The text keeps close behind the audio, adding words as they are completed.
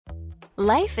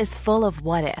Life is full of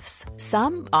what-ifs.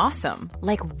 Some awesome,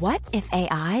 like what if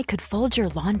AI could fold your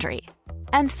laundry?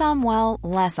 And some, well,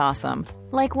 less awesome,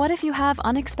 like what if you have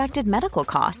unexpected medical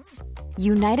costs?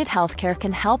 United Healthcare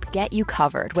can help get you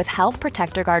covered with Health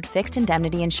Protector Guard fixed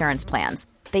indemnity insurance plans.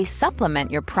 They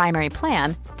supplement your primary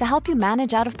plan to help you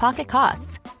manage out-of-pocket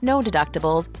costs. No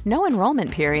deductibles, no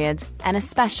enrollment periods, and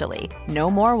especially no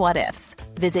more what-ifs.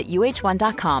 Visit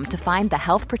uh1.com to find the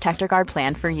Health Protector Guard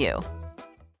plan for you.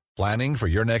 Planning for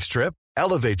your next trip?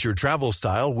 Elevate your travel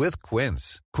style with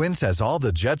Quince. Quince has all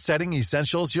the jet-setting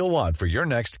essentials you'll want for your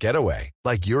next getaway,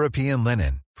 like European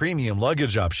linen, premium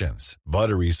luggage options,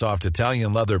 buttery soft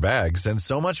Italian leather bags, and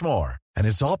so much more. And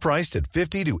it's all priced at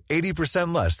 50 to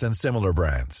 80% less than similar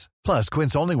brands. Plus,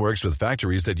 Quince only works with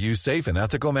factories that use safe and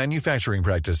ethical manufacturing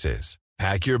practices.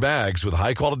 Pack your bags with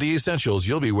high-quality essentials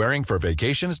you'll be wearing for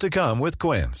vacations to come with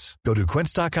Quince. Go to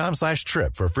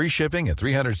quince.com/trip for free shipping and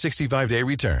 365-day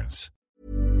returns.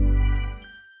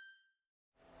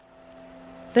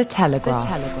 The Telegraph.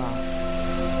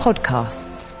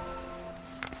 Podcasts.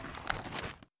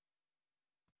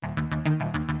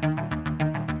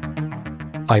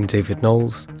 I'm David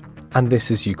Knowles, and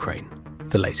this is Ukraine,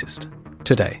 the latest.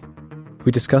 Today,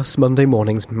 we discuss Monday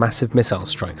morning's massive missile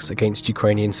strikes against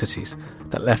Ukrainian cities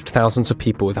that left thousands of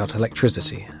people without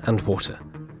electricity and water.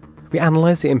 We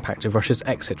analyse the impact of Russia's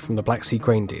exit from the Black Sea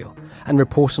grain deal and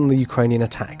report on the Ukrainian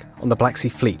attack on the Black Sea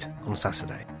Fleet on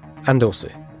Saturday. And also,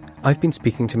 I've been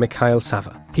speaking to Mikhail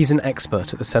Sava. He's an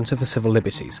expert at the Centre for Civil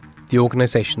Liberties, the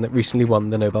organisation that recently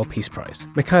won the Nobel Peace Prize.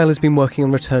 Mikhail has been working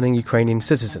on returning Ukrainian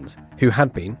citizens who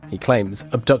had been, he claims,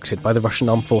 abducted by the Russian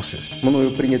armed forces.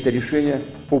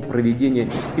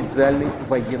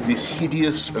 This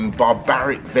hideous and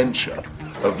barbaric venture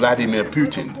of Vladimir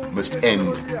Putin must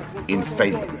end in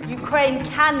failure. Ukraine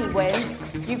can win,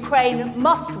 Ukraine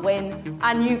must win,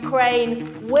 and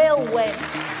Ukraine will win.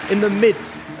 In the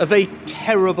midst of a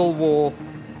terrible war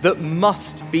that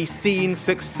must be seen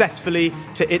successfully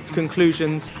to its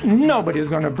conclusions. Nobody's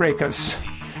going to break us.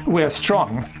 We're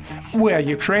strong. We're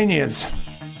Ukrainians.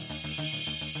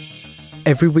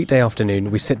 Every weekday afternoon,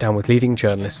 we sit down with leading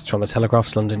journalists from the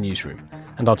Telegraph's London newsroom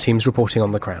and our teams reporting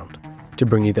on the ground to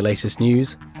bring you the latest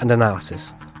news and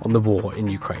analysis on the war in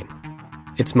Ukraine.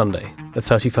 It's Monday, the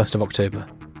 31st of October,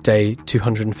 day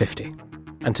 250.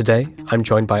 And today, I'm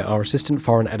joined by our assistant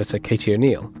foreign editor, Katie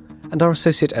O'Neill, and our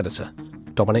associate editor,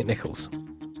 Dominic Nichols.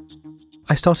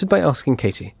 I started by asking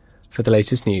Katie for the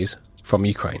latest news from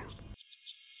Ukraine.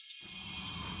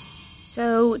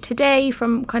 So today,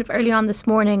 from kind of early on this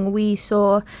morning, we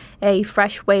saw a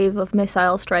fresh wave of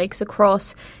missile strikes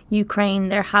across Ukraine.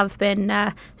 There have been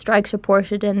strikes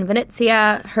reported in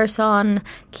Vinnytsia, Kherson,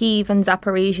 Kyiv and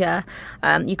Zaporizhia.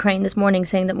 Ukraine this morning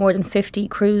saying that more than 50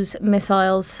 cruise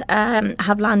missiles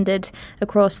have landed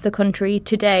across the country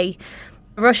today.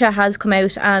 Russia has come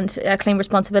out and claimed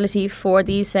responsibility for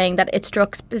these, saying that it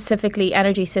struck specifically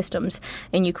energy systems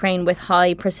in Ukraine with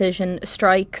high precision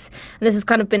strikes. And this has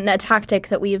kind of been a tactic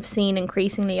that we have seen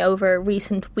increasingly over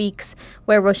recent weeks,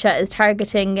 where Russia is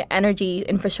targeting energy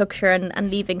infrastructure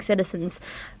and leaving citizens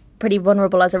pretty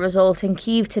vulnerable as a result. In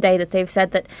Kyiv today, that they've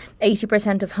said that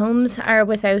 80% of homes are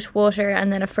without water,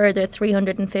 and then a further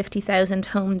 350,000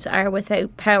 homes are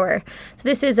without power. So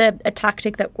this is a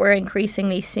tactic that we're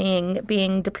increasingly seeing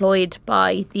being deployed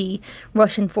by the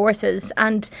Russian forces.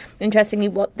 And interestingly,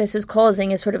 what this is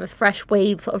causing is sort of a fresh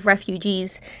wave of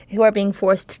refugees who are being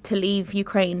forced to leave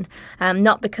Ukraine,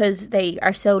 not because they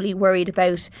are solely worried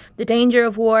about the danger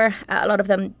of war, a lot of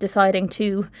them deciding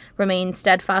to remain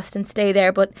steadfast and stay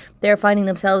there, but they're finding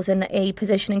themselves in a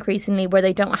position increasingly where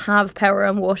they don't have power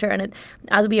and water. And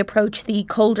as we approach the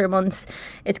colder months,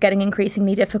 it's getting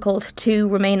increasingly difficult to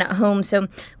remain at home. So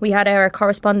we had our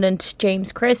correspondent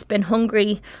James Crisp in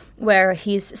Hungary, where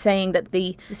he's saying that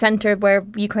the centre where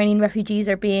Ukrainian refugees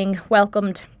are being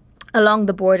welcomed along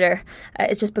the border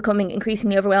is just becoming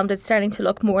increasingly overwhelmed. It's starting to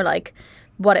look more like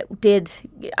what it did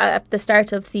at the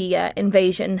start of the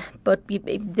invasion, but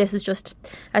this is just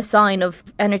a sign of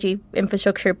energy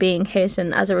infrastructure being hit,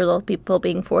 and as a result people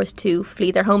being forced to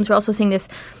flee their homes. We're also seeing this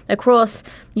across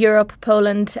Europe.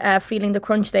 Poland feeling the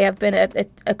crunch. They have been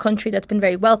a country that's been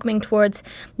very welcoming towards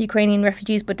Ukrainian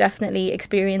refugees, but definitely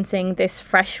experiencing this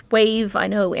fresh wave. I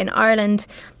know in Ireland,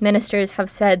 ministers have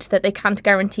said that they can't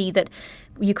guarantee that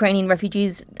Ukrainian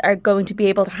refugees are going to be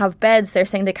able to have beds. They're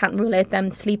saying they can't rule out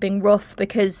them sleeping rough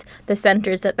because the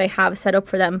centres that they have set up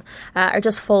for them are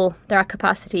just full. They're at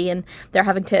capacity, and they're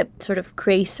having to sort of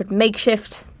create sort of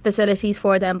makeshift facilities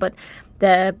for them, but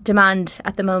the demand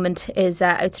at the moment is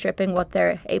outstripping what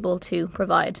they're able to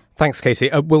provide. Thanks,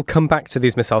 Katie. We'll come back to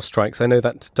these missile strikes. I know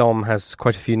that Dom has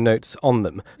quite a few notes on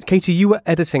them. Katie, you were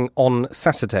editing on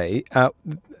Saturday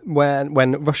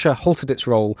when Russia halted its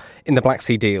role in the Black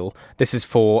Sea deal. This is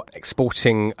for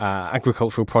exporting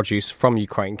agricultural produce from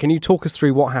Ukraine. Can you talk us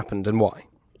through what happened and why?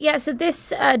 Yeah, so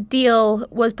this deal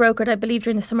was brokered, I believe,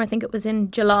 during the summer. I think it was in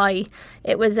July.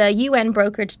 It was a UN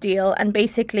brokered deal, and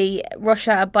basically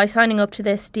Russia, by signing up to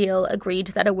this deal, agreed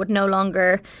that it would no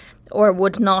longer or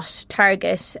would not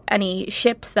target any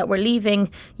ships that were leaving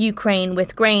Ukraine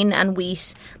with grain and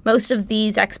wheat. Most of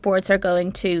these exports are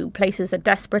going to places that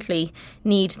desperately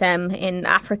need them in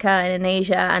Africa and in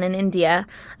Asia and in India.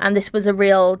 And this was a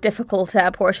real difficult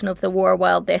portion of the war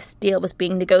while this deal was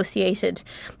being negotiated.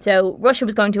 So Russia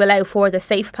was going to allow for the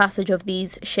safe passage of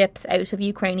these ships out of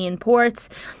Ukrainian ports.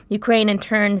 Ukraine in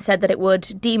turn said that it would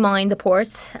demine the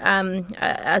ports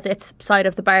as its side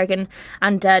of the bargain,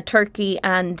 and Turkey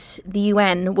and the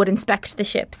UN would inspect the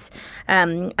ships,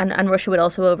 and Russia would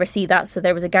also oversee that. So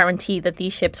there was a guarantee that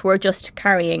these ships were just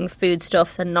carrying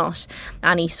foodstuffs and not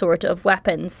any sort of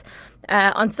weapons.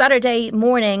 On Saturday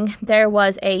morning, there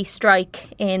was a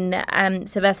strike in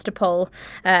Sevastopol,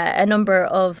 a number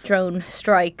of drone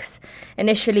strikes.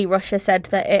 Initially, Russia said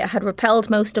that it had repelled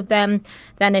most of them.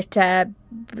 Then it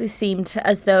seemed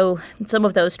as though some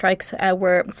of those strikes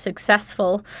were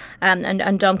successful.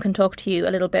 And Dom can talk to you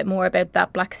a little bit more about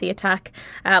that Black Sea attack.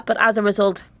 But as a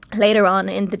result, later on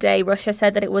in the day, Russia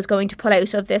said that it was going to pull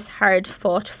out of this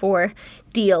hard-fought-for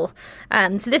deal.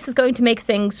 So this is going to make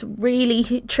things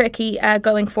really tricky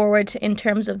going forward in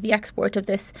terms of the export of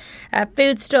this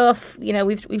foodstuff. You know,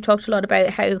 we've talked a lot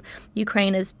about how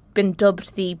Ukraine has been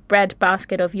dubbed the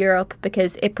breadbasket of Europe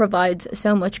because it provides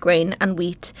so much grain and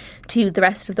wheat to the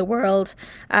rest of the world.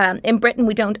 In Britain,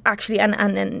 we don't actually, and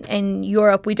in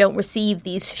Europe, we don't receive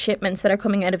these shipments that are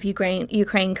coming out of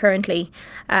Ukraine currently.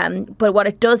 But what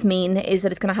it does mean is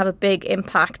that it's going to have a big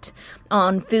impact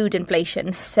on food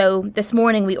inflation. So this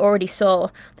morning, we already saw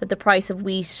that the price of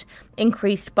wheat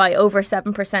increased by over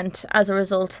 7% as a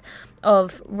result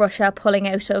of Russia pulling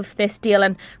out of this deal.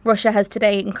 And Russia has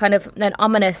today kind of an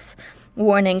ominous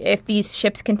warning: if these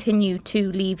ships continue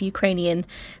to leave Ukrainian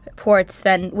ports,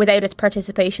 then without its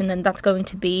participation, then that's going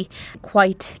to be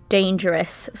quite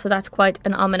dangerous. So that's quite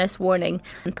an ominous warning,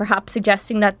 and perhaps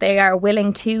suggesting that they are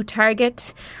willing to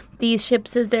target these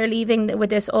ships as they're leaving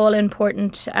with this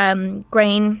all-important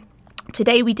grain.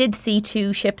 Today we did see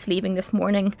 2 ships leaving this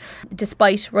morning,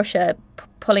 despite Russia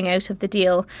pulling out of the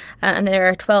deal, and there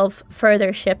are 12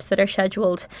 further ships that are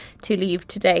scheduled to leave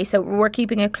today. So we're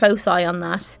keeping a close eye on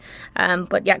that.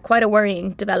 But yeah, quite a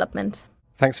worrying development.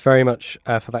 Thanks very much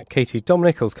for that, Katie. Dom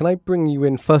Nichols, can I bring you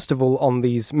in first of all on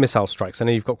these missile strikes? I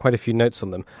know you've got quite a few notes on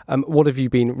them. What have you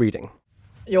been reading?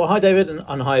 Yeah, well, hi David,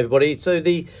 and hi everybody. So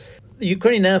the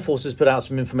Ukrainian Air Force has put out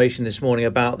some information this morning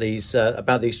about these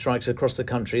strikes across the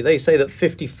country. They say that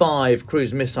 55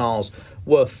 cruise missiles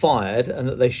were fired and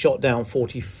that they shot down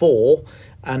 44,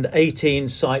 and 18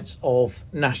 sites of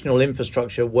national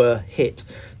infrastructure were hit.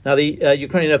 Now, the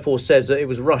Ukrainian Air Force says that it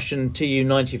was Russian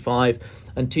Tu-95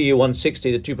 and Tu-160,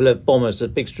 the Tupolev bombers, the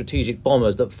big strategic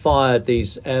bombers, that fired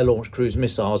these air-launched cruise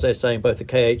missiles. They're saying both the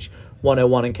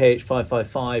KH-101 and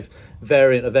KH-555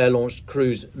 variant of air-launched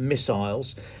cruise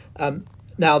missiles.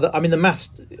 Now, the maths,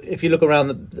 if you look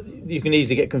around, you can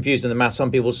easily get confused in the maths.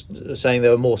 Some people are saying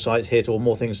there were more sites hit or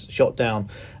more things shot down,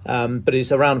 but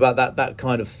it's around about that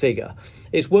kind of figure.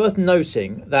 It's worth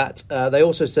noting that they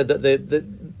also said that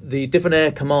the different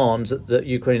air commands that the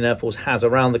Ukrainian Air Force has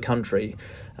around the country,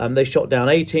 they shot down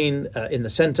 18 in the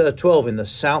centre, 12 in the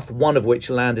south, one of which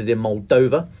landed in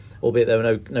Moldova, albeit there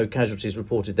were no casualties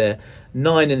reported there,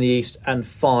 9 in the east and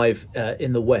 5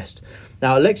 in the west.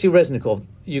 Now, Alexei Reznikov,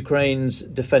 Ukraine's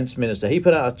defence minister, he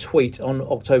put out a tweet on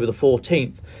October the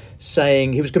 14th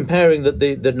saying he was comparing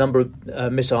the number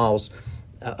of missiles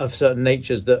of certain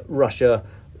natures that Russia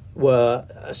were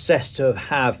assessed to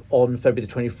have on February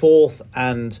the 24th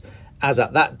and as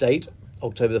at that date,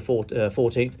 October the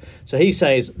 14th. So he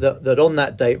says that on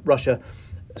that date, Russia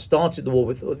started the war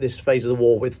with this phase of the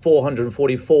war with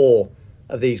 444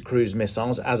 of these cruise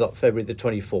missiles as of February the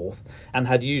 24th, and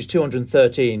had used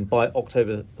 213 by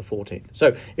October the 14th.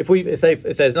 So if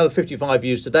there's another 55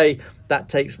 used today, that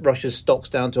takes Russia's stocks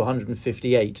down to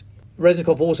 158.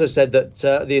 Reznikov also said that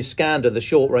the Iskander, the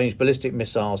short-range ballistic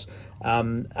missiles,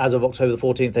 as of October the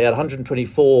 14th, they had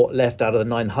 124 left out of the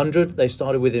 900 they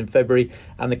started with in February,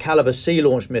 and the Caliber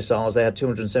sea-launched missiles, they had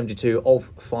 272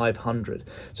 of 500.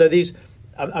 So these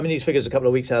figures are a couple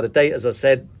of weeks out of date, as I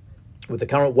said. with the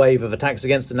current wave of attacks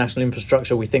against the national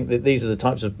infrastructure, we think that these are the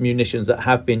types of munitions that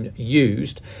have been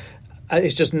used.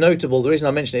 It's just notable. The reason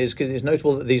I mention it is because it's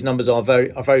notable that these numbers are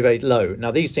very, very low.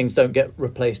 Now, these things don't get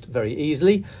replaced very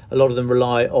easily. A lot of them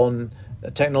rely on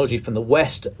technology from the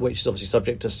West, which is obviously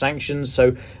subject to sanctions.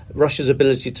 So Russia's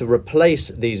ability to replace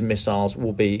these missiles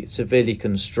will be severely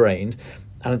constrained.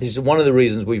 And this is one of the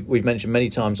reasons we've mentioned many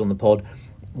times on the pod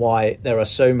why there are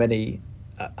so many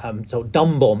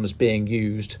dumb bombs being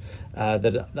used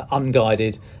that are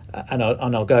unguided and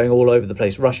are going all over the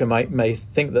place. Russia may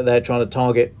think that they're trying to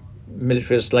target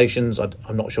military installations.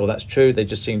 I'm not sure that's true. They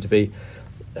just seem to be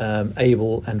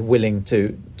able and willing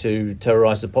to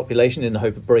terrorise the population in the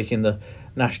hope of breaking the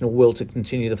national will to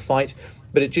continue the fight.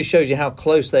 But it just shows you how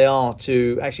close they are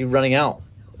to actually running out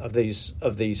of these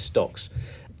stocks.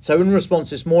 So in response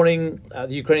this morning,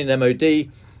 the Ukrainian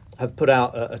MOD have put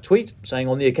out a tweet saying,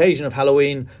 on the occasion of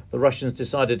Halloween, the Russians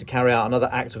decided to carry out another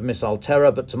act of missile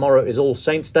terror, but tomorrow is All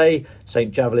Saints' Day.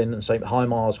 St. Javelin and St.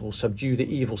 HIMARS will subdue the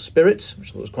evil spirits,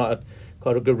 which was quite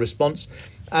a good response.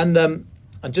 And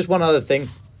just one other thing.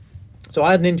 So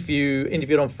I had an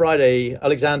interviewed on Friday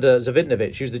Alexander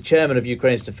Zavitnovich, who's the chairman of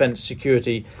Ukraine's Defence,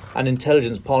 Security and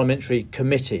Intelligence Parliamentary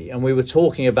Committee, and we were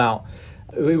talking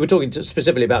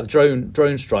specifically about the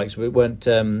drone strikes. We weren't.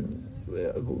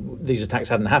 These attacks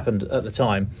hadn't happened at the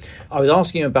time. I was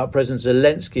asking him about President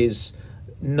Zelensky's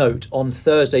note on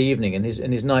Thursday evening in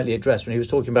his nightly address when he was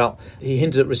talking about, he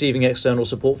hinted at receiving external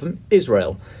support from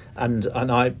Israel. And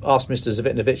I asked Mr.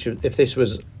 Zavitnovich if this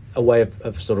was a way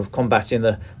of sort of combating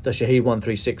the Shahed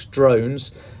 136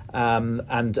 drones, and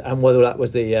whether that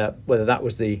was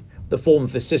the form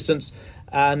of assistance.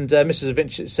 And Mr.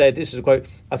 Zavitnovich said, this is a quote,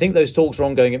 "I think those talks are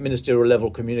ongoing at ministerial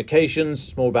level communications.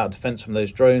 It's more about defence from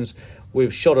those drones.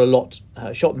 We've shot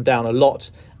them down a lot,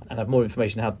 and have more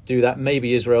information how to do that.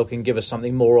 Maybe Israel can give us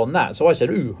something more on that." So I said,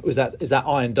 is that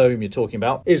Iron Dome you're talking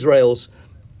about? Israel's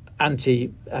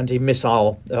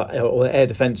anti-missile or air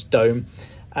defence dome.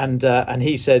 And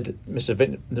he said,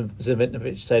 Mr.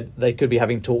 Zavitnovich said, they could be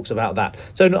having talks about that.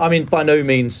 So, I mean, by no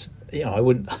means, I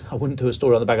wouldn't do a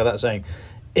story on the back of that saying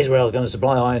Israel is going to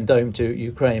supply Iron Dome to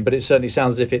Ukraine, but it certainly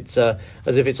sounds as if it's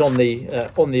on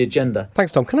the agenda.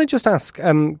 Thanks, Tom. Can I just ask?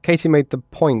 Katie made the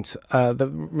point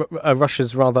that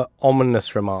Russia's rather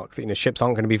ominous remark that ships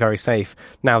aren't going to be very safe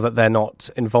now that they're not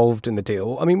involved in the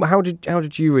deal. I mean, how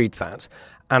did you read that?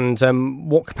 And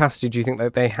what capacity do you think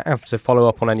that they have to follow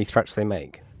up on any threats they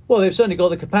make? Well, they've certainly got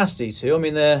the capacity to. I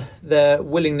mean, their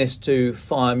willingness to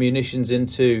fire munitions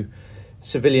into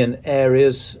civilian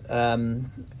areas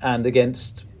and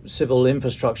against civil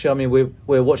infrastructure. I mean,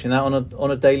 we're watching that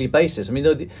on a daily basis. I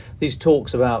mean, these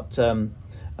talks about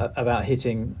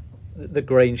hitting the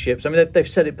grain ships. I mean, they've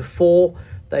said it before.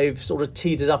 They've sort of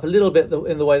teed it up a little bit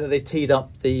in the way that they teed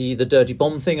up the dirty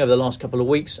bomb thing over the last couple of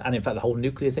weeks, and in fact the whole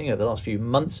nuclear thing over the last few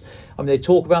months. I mean, they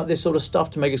talk about this sort of stuff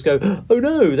to make us go, oh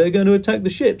no, they're going to attack the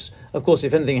ships. Of course,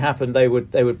 if anything happened, they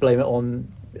would blame it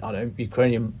on, I don't know,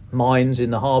 Ukrainian mines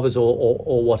in the harbours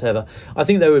or whatever. I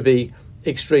think they would be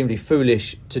extremely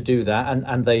foolish to do that,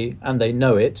 and they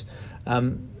know it.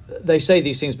 They say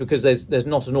these things because there's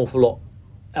not an awful lot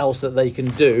else that they can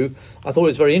do. I thought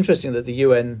it was very interesting that the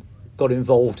UN got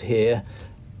involved here.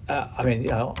 I mean,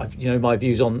 my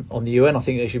views on the UN. I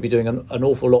think they should be doing an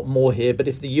awful lot more here. But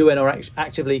if the UN are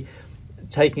actively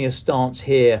taking a stance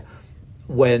here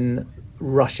when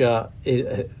Russia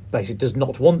basically does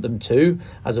not want them to,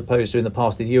 as opposed to in the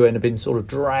past the UN have been sort of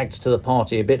dragged to the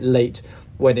party a bit late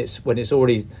when it's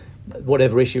already,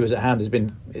 whatever issue is at hand has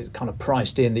been kind of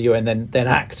priced in, the UN then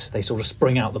act. They sort of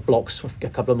spring out the blocks a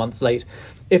couple of months late.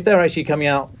 If they're actually coming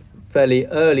out fairly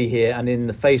early here and in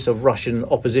the face of Russian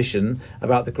opposition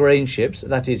about the grain ships,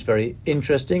 that is very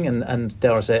interesting and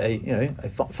dare I say,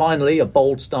 finally a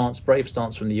bold stance, brave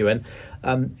stance from the UN.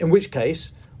 In which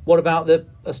case, what about the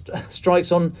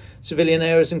strikes on civilian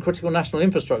areas and critical national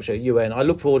infrastructure, UN? I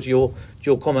look forward to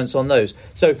your comments on those.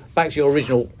 So back to your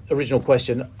original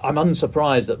question, I'm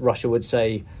unsurprised that Russia would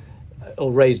say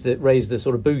or raise the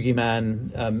sort of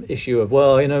boogeyman issue of,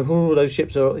 those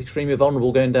ships are extremely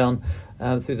vulnerable going down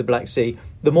through the Black Sea.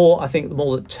 The more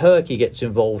that Turkey gets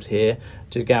involved here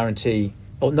to guarantee,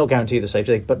 or not guarantee the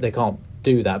safety, but they can't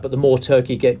do that. But the more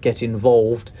Turkey get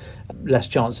involved, less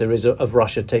chance there is of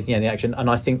Russia taking any action. And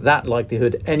I think that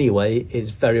likelihood anyway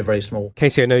is very, very small.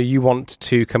 Casey, I know you want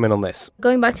to come in on this.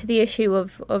 Going back to the issue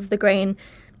of the grain,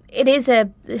 it is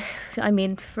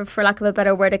for lack of a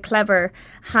better word, a clever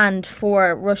hand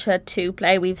for Russia to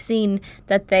play. We've seen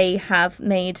that they have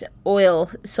made oil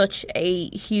such a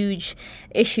huge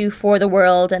issue for the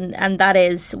world, and that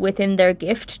is within their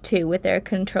gift too, with their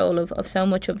control of so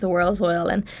much of the world's oil.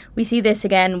 And we see this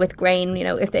again with grain.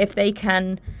 If they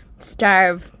can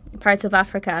starve parts of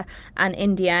Africa and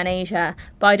India and Asia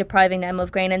by depriving them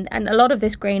of grain, and a lot of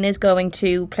this grain is going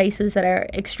to places that are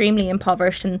extremely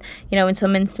impoverished and in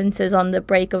some instances on the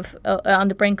brink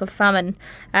of famine.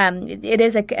 It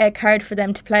is a card for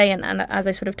them to play, and as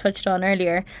I sort of touched on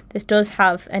earlier, this does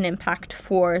have an impact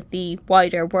for the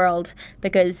wider world,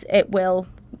 because it will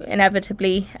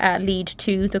inevitably lead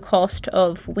to the cost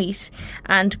of wheat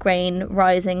and grain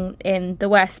rising in the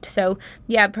West. So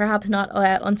yeah, perhaps not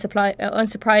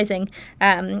unsurprising,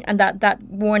 and that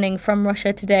warning from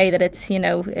Russia today that it's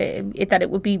that it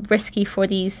would be risky for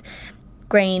these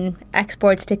grain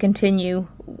exports to continue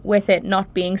with it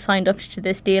not being signed up to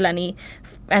this deal any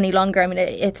longer. I mean,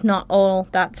 it's not all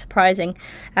that surprising.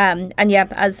 And yeah,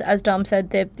 as Dom said,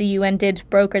 the UN did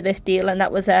broker this deal, and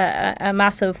that was a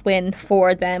massive win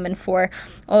for them and for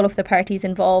all of the parties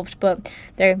involved. But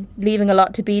they're leaving a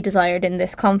lot to be desired in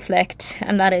this conflict,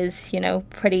 and that is,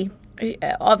 pretty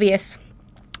obvious.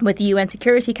 With the UN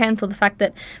Security Council, the fact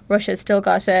that Russia's still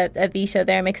got a veto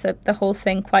there makes the whole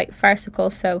thing quite farcical.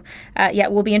 So,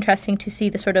 it will be interesting to see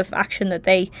the sort of action that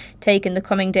they take in the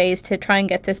coming days to try and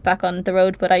get this back on the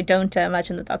road. But I don't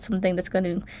imagine that that's something that's going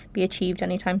to be achieved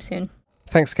anytime soon.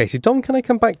 Thanks, Katie. Dom, can I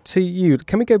come back to you?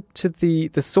 Can we go to the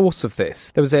source of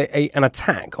this? There was an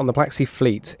attack on the Black Sea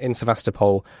Fleet in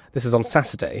Sevastopol. This is on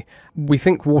Saturday. We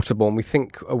think waterborne, we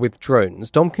think with drones.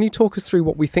 Dom, can you talk us through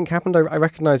what we think happened? I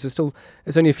recognise it's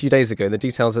only a few days ago. The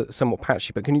details are somewhat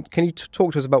patchy, but can you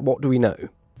talk to us about what do we know?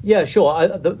 Yeah, sure.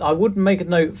 I would make a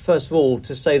note, first of all,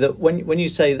 to say that when you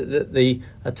say that the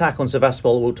attack on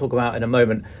Sevastopol, we'll talk about in a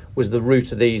moment, was the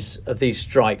root of these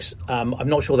strikes, I'm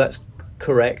not sure that's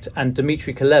correct. And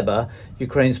Dmitry Kuleba,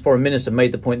 Ukraine's foreign minister,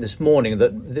 made the point this morning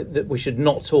that we should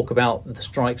not talk about the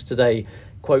strikes today,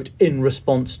 quote, in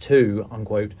response to,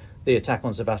 unquote, the attack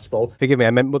on Sevastopol. Forgive me,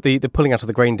 I meant what the pulling out of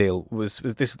the grain deal was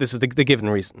this was the given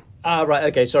reason. Right,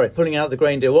 okay, sorry, pulling out of the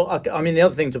grain deal. Well, I mean, the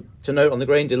other thing to note on the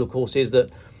grain deal, of course, is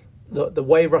that the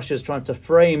way Russia's trying to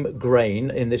frame grain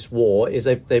in this war is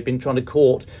they've been trying to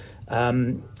court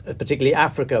particularly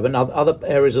Africa and other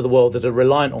areas of the world that are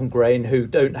reliant on grain, who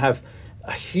don't have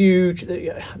a huge...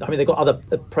 I mean, they've got other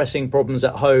pressing problems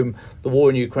at home. The war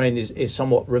in Ukraine is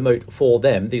somewhat remote for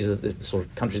them. These are the sort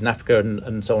of countries in Africa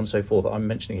and so on and so forth that I'm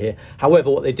mentioning here. However,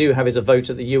 what they do have is a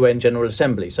vote at the UN General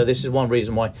Assembly. So this is one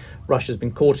reason why Russia's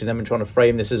been courting them and trying to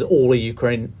frame this as all a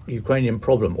Ukrainian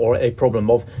problem, or a problem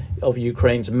of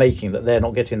Ukraine's making, that they're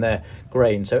not getting their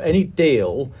grain. So any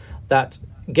deal that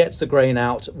gets the grain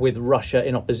out with Russia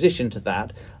in opposition to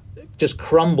that just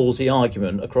crumbles the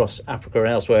argument across Africa and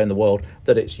elsewhere in the world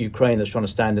that it's Ukraine that's trying to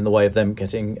stand in the way of them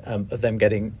getting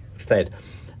fed.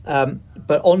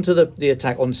 But on to the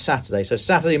attack on Saturday. So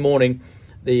Saturday morning,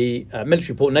 the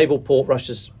naval port,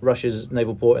 Russia's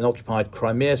naval port in occupied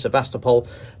Crimea, Sevastopol,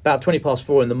 about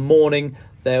 4:20 in the morning,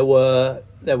 there were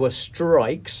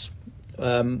strikes,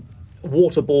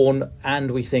 waterborne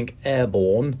and we think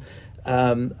airborne.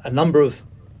 A number of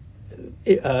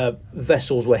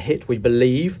vessels were hit, we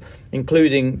believe,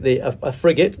 including a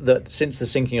frigate that, since the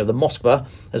sinking of the Moskva,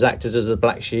 has acted as the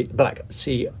Black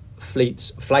Sea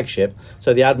Fleet's flagship.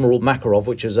 So the Admiral Makarov,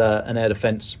 which is an air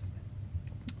defence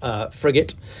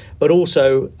frigate, but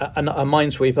also a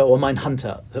minesweeper or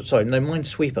minehunter. Sorry, no,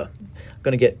 minesweeper.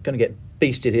 Going to get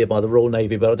beasted here by the Royal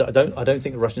Navy, but I don't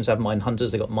think the Russians have mine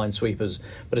hunters. They've got minesweepers.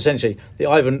 But essentially, the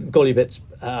Ivan Golubets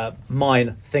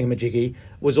mine thingamajiggy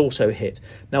was also hit.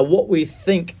 Now, what we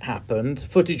think happened,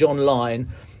 footage online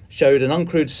showed an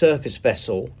uncrewed surface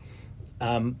vessel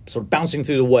sort of bouncing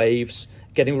through the waves,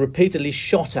 getting repeatedly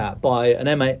shot at by an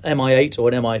MI8 or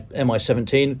an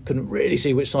MI17. Couldn't really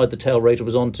see which side the tail radar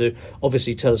was on to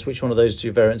obviously tell us which one of those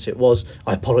two variants it was.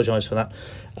 I apologise for that.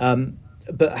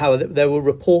 But however, there were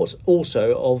reports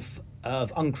also of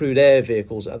uncrewed air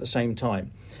vehicles at the same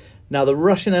time. Now, the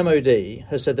Russian MOD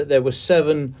has said that there were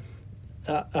 7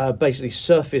 basically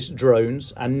surface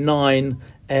drones and 9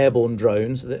 airborne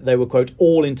drones. They were, quote,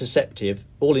 all intercepted.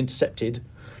 What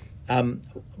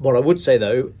I would say,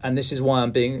 though, and this is why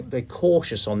I'm being very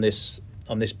cautious on this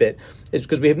bit, is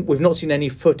because we've not seen any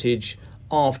footage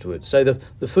afterwards. So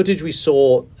the footage we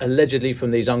saw allegedly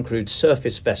from these uncrewed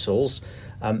surface vessels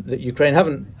that Ukraine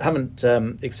haven't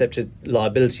accepted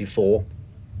liability for,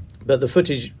 but the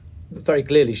footage very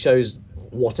clearly shows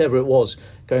whatever it was,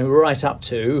 going right up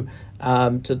to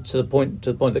the point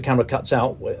the camera cuts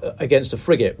out against a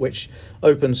frigate, which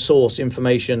open source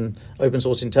intelligence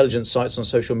sites on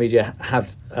social media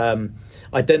have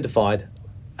identified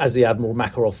as the Admiral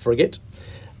Makarov frigate.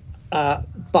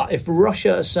 But if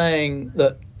Russia is saying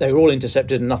that they were all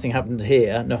intercepted and nothing happened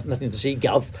here, nothing to see,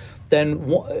 Gov,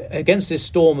 then against this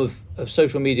storm of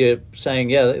social media saying,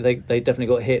 yeah, they definitely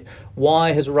got hit,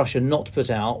 why has Russia not put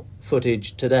out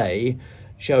footage today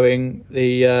showing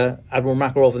the Admiral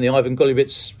Makarov and the Ivan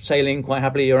Golubyts sailing quite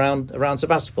happily around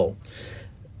Sevastopol?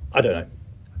 I don't know.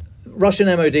 Russian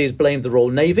MOD has blamed the Royal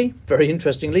Navy, very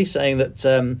interestingly, saying that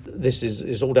this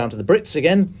is all down to the Brits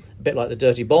again, a bit like the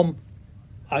dirty bomb.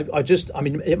 I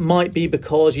mean, it might be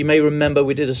because you may remember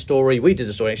we did a story,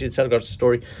 actually, the Telegraph's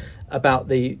story, about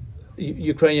the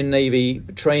Ukrainian Navy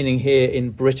training here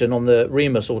in Britain on the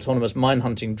Remus autonomous mine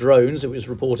hunting drones. We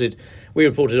reported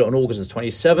it on August the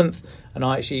 27th, and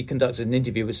I actually conducted an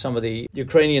interview with some of the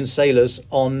Ukrainian sailors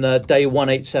on day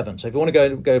 187. So if you want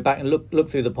to go back and look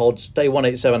through the pods, day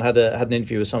 187 had an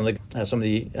interview with some of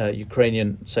the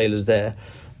Ukrainian sailors there.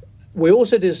 We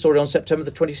also did a story on September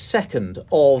the 22nd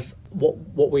of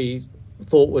what we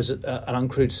thought was an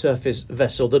uncrewed surface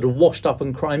vessel that had washed up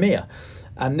in Crimea.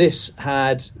 And this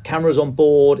had cameras on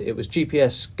board, it was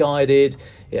GPS guided,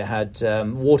 it had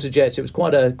water jets. It was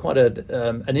quite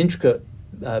an intricate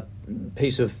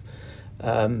piece of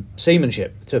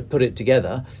seamanship to put it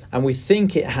together. And we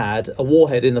think it had a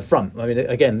warhead in the front. I mean,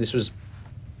 again, it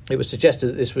was suggested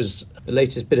that this was the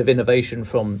latest bit of innovation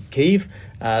from Kyiv.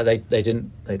 They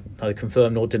neither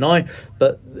confirm nor deny,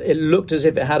 but it looked as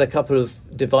if it had a couple of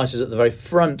devices at the very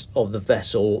front of the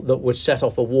vessel that would set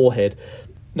off a warhead.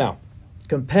 Now,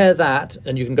 compare that,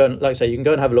 and you can go and, like I say, you can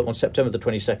go and have a look on September the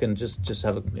 22nd. Just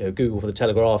have a Google for the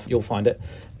Telegraph, you'll find it.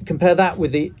 Compare that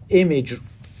with the image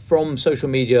from social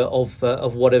media of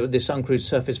whatever this uncrewed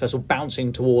surface vessel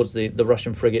bouncing towards the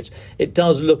Russian frigates. It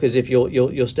does look as if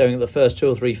you're staring at the first 2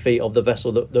 or 3 feet of the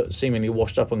vessel that seemingly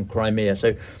washed up on Crimea.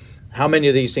 So how many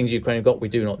of these things Ukraine have got, we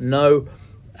do not know.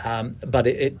 But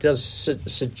it does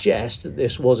suggest that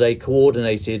this was a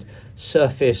coordinated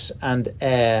surface and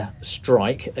air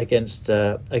strike against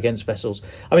vessels.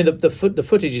 I mean, the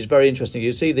footage is very interesting.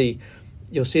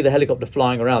 You'll see the helicopter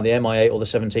flying around, the Mi-8 or the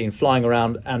 17 flying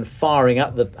around and firing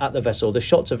at the vessel. The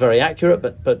shots are very accurate,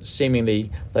 but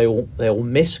seemingly they all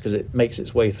miss because it makes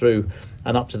its way through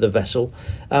and up to the vessel.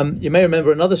 You may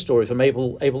remember another story from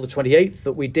April the 28th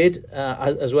that we did,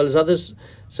 as well as others,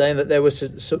 saying that there were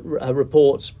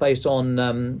reports based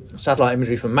on satellite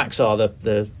imagery from Maxar,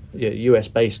 the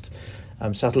US-based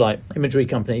satellite imagery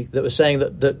company, that was saying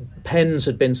that pens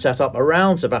had been set up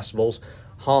around Sevastopol's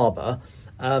harbour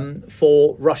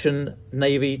for Russian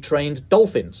Navy trained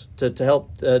dolphins to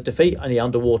help defeat any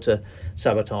underwater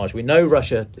sabotage. We know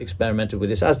Russia experimented with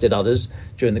this, as did others,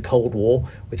 during the Cold War.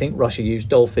 We think Russia used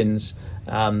dolphins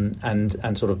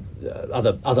and sort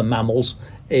of other mammals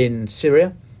in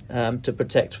Syria to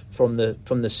protect from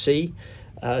the sea.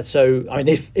 So, I mean,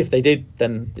 if they did,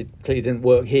 then it clearly didn't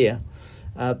work here.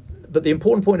 But the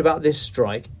important point about this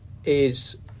strike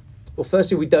is, well,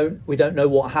 firstly, we don't know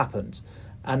what happened.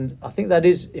 And I think that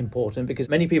is important because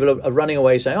many people are running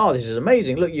away saying, oh, this is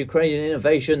amazing. Look, Ukrainian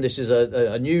innovation. This is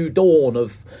a new dawn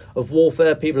of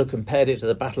warfare. People have compared it to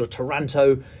the Battle of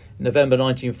Taranto in November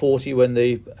 1940,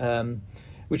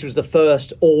 which was the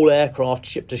first all-aircraft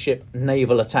ship-to-ship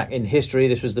naval attack in history.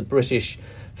 This was the British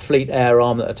fleet air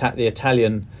arm that attacked the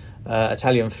Italian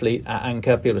fleet at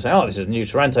anchor. People are saying, oh, this is a new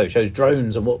Taranto. It shows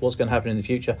drones and what's going to happen in the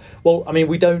future. Well, I mean,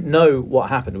 we don't know what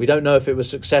happened. We don't know if it was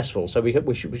successful. So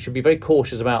we should be very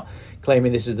cautious about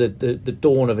claiming this is the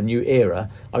dawn of a new era.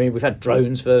 I mean, we've had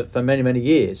drones for many, many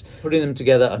years. Putting them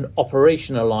together and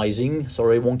operationalising,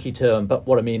 sorry, wonky term, but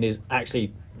what I mean is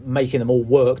actually making them all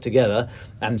work together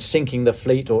and sinking the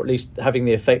fleet, or at least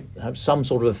have some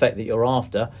sort of effect that you're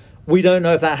after. We don't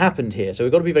know if that happened here, so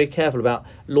we've got to be very careful about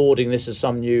lauding this as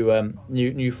some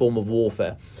new form of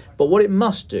warfare. But what it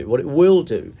will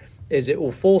do, is it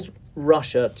will force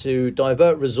Russia to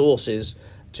divert resources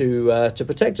to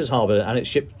protect its harbour and its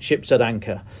ships at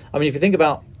anchor. I mean, if you think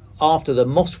about after the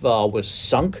Moskva was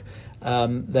sunk,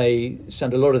 they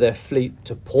sent a lot of their fleet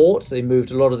to port. They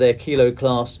moved a lot of their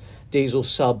Kilo-class diesel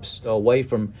subs away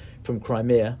from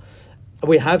Crimea.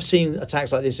 We have seen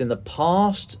attacks like this in the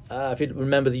past. If you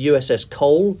remember the USS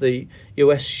Cole, the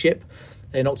US ship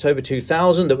in October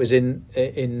 2000 that was in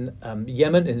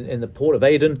Yemen, in the port of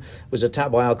Aden, was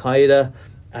attacked by Al-Qaeda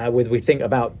with, we think,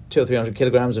 about 200 or 300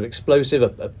 kilograms of explosive.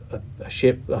 A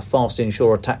ship, a fast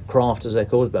inshore attack craft, as they're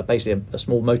called, but basically a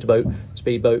small motorboat,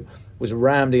 speedboat, was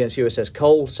rammed against USS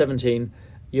Cole. 17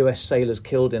 US sailors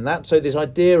killed in that. So this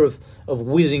idea of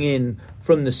whizzing in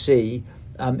from the sea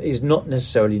is not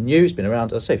necessarily new. It's been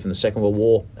around, as I say, from the Second World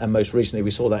War, and most recently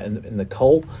we saw that in the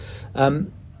Coal.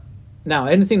 Now,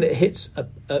 anything that hits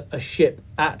a ship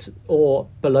at or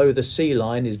below the sea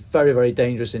line is very, very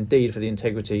dangerous indeed for the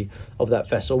integrity of that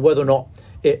vessel, whether or not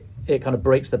it kind of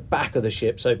breaks the back of the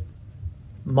ship. So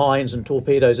mines and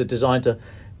torpedoes are designed to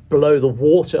blow the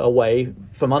water away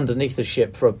from underneath the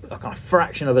ship for a kind of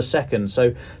fraction of a second.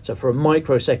 So for a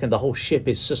microsecond, the whole ship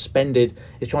is suspended.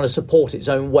 It's trying to support its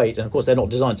own weight, and of course they're not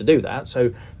designed to do that.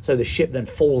 So the ship then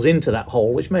falls into that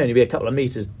hole, which may only be a couple of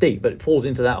meters deep, but it falls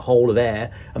into that hole of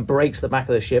air and breaks the back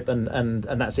of the ship, and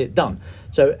that's it, done.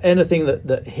 So anything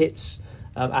that hits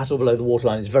at or below the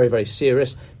waterline is very, very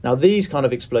serious. Now, these kind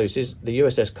of explosives, the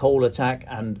USS Cole attack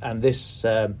and this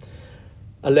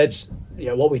alleged,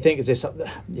 what we think is this,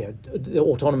 the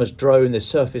autonomous drone, this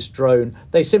surface drone,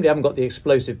 they simply haven't got the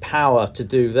explosive power to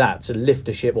do that, to lift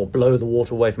a ship or blow the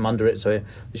water away from under it so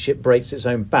the ship breaks its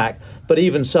own back. But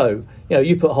even so,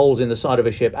 you put holes in the side of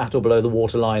a ship at or below the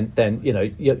waterline, then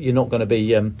you're not going to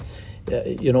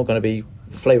be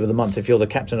flavour of the month if you're the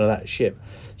captain of that ship.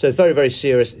 So it's very, very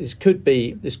serious. This could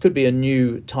be a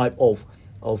new type of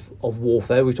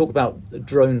warfare. We talked about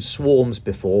drone swarms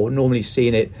before. Normally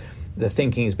seen it. The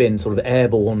thinking has been sort of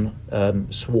airborne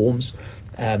swarms.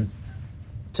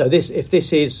 So if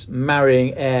this is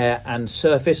marrying air and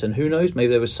surface, and who knows,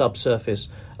 maybe there was subsurface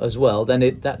as well,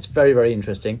 then that's very, very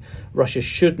interesting. Russia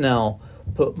should now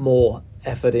put more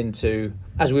effort into,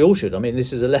 as we all should. I mean,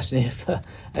 this is a lesson here for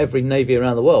every navy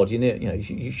around the world.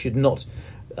 You should not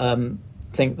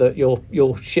think that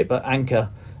your ship at anchor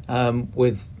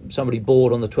with somebody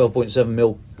bored on the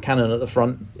 12.7mm cannon at the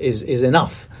front is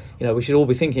enough. We should all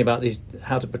be thinking about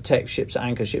how to protect ships at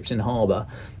anchor, ships in harbour.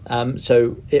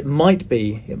 So it might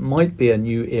be a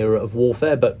new era of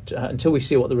warfare, but until we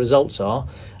see what the results are,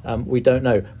 we don't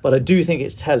know. But I do think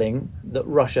it's telling that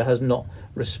Russia has not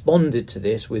responded to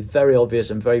this with very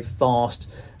obvious and very fast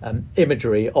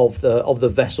imagery of the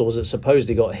vessels that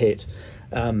supposedly got hit.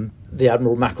 The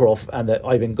Admiral Makarov and the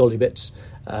Ivan Golubets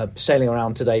sailing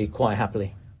around today quite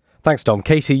happily. Thanks, Dom.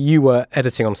 Katie, you were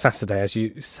editing on Saturday, as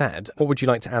you said. What would you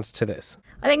like to add to this?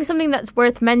 I think something that's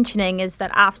worth mentioning is that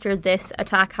after this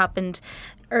attack happened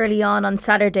early on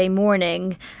Saturday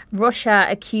morning, Russia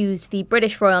accused the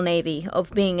British Royal Navy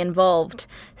of being involved.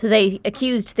 So they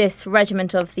accused this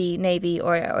regiment of the Navy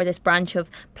or this branch of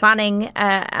planning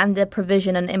and the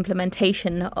provision and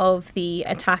implementation of the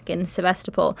attack in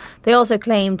Sevastopol. They also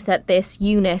claimed that this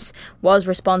unit was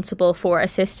responsible for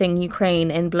assisting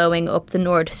Ukraine in blowing up the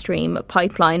Nord Stream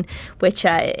pipeline, which,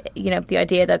 the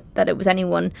idea that it was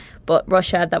anyone but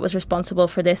Russia that was responsible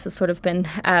for this has sort of been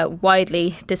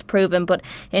widely disproven. But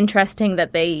interesting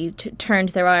that they turned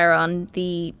their ire on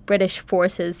the British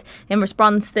forces. In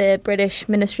response, the British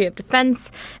Ministry of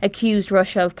Defence accused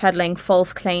Russia of peddling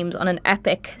false claims on an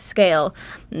epic scale.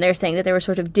 And they're saying that they were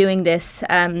sort of doing this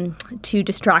to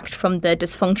distract from the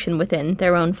dysfunction within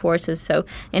their own forces. So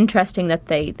interesting that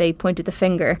they pointed the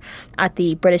finger at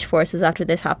the British forces after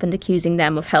this happened, accusing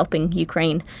them of helping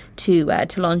Ukraine to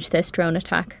launch this drone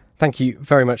attack. Thank you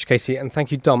very much, Casey, and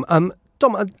thank you, Dom.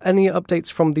 Dom, any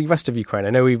updates from the rest of Ukraine? I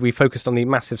know we focused on the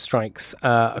massive strikes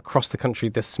across the country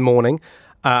this morning,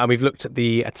 and we've looked at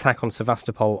the attack on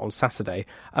Sevastopol on Saturday.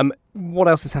 What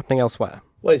else is happening elsewhere?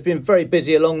 Well, it's been very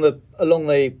busy along the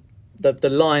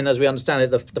line, as we understand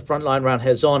it, the front line around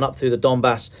Kherson up through the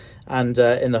Donbass and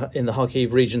in the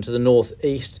Kharkiv region to the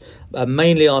northeast.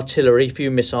 Mainly artillery, few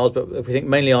missiles, but we think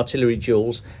mainly artillery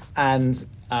duels. And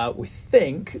I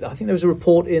think there was a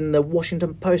report in the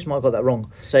Washington Post, might have got that wrong,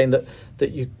 saying that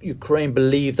Ukraine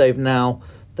believe they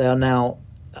are now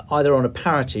either on a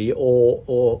parity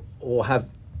or have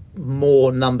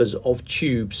more numbers of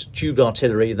tubed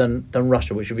artillery than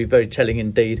Russia, which would be very telling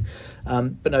indeed.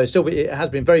 But no, it has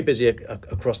been very busy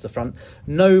across the front.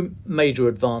 No major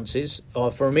advances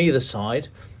from either side.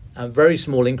 Very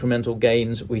small incremental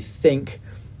gains, we think,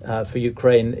 for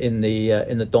Ukraine in the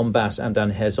Donbass and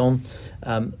down Kherson.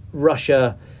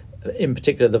 Russia, in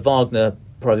particular, the Wagner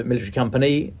private military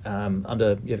company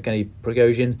under Yevgeny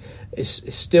Prigozhin is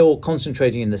still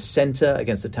concentrating in the centre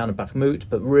against the town of Bakhmut,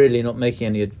 but really not making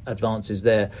any advances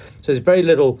there. So there's very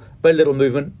little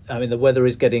movement. I mean, the weather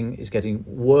is getting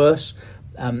worse.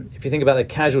 If you think about the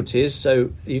casualties,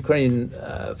 so the Ukrainian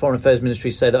Foreign Affairs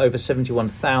Ministry say that over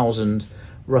 71,000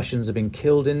 Russians have been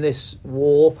killed in this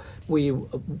war. We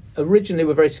originally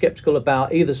were very sceptical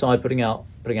about either side putting out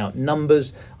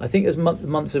numbers. I think as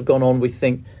months have gone on, we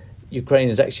think Ukraine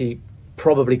is actually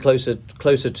probably closer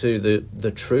to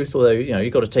the truth. Although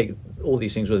you've got to take all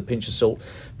these things with a pinch of salt.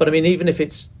 But I mean, even if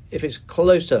it's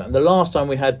close to that, the last time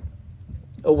we had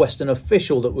a Western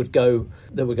official that would go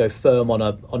firm on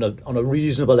a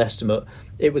reasonable estimate,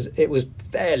 it was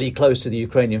fairly close to the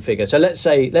Ukrainian figure. So let's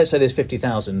say there's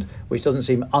 50,000, which doesn't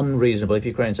seem unreasonable if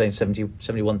Ukraine's saying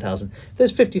 71,000. If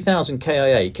there's 50,000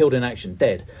 KIA, killed in action,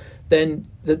 dead, then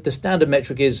the standard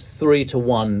metric is 3 to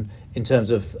 1 in terms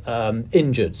of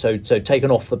injured, so taken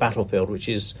off the battlefield, which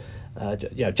is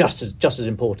just as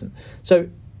important. So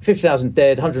 50,000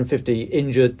 dead, 150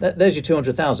 injured, there's your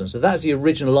 200,000. So that's the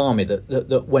original army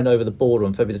that went over the border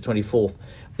on February the 24th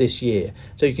this year.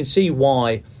 So you can see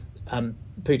why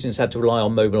Putin's had to rely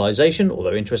on mobilisation,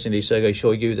 although interestingly, Sergei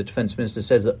Shoigu, the defence minister,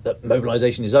 says that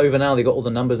mobilisation is over now. They've got all the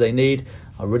numbers they need.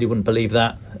 I really wouldn't believe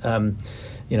that.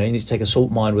 You need to take a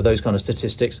salt mine with those kind of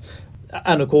statistics.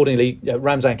 And accordingly,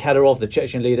 Ramzan Kadyrov, the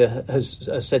Chechen leader, has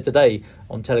said today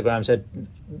on Telegram, said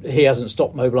he hasn't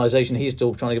stopped mobilisation. He's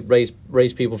still trying to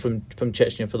raise people from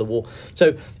Chechnya for the war.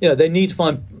 So, they need to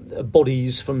find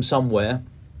bodies from somewhere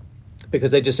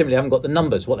because they just simply haven't got the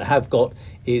numbers. What they have got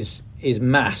is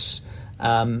mass,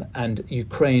 and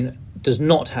Ukraine does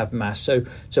not have mass. So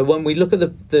when we look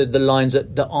at the lines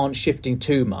that aren't shifting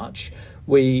too much,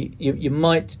 you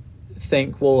might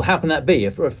think, well, how can that be?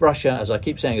 If Russia, as I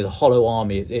keep saying, is a hollow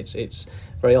army, it's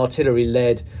very artillery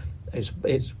led,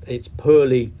 it's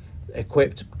poorly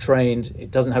equipped, trained, it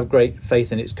doesn't have great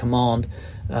faith in its command,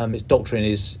 its doctrine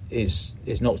is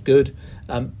not good.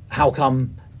 How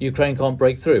come Ukraine can't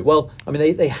break through? Well, I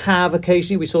mean, they have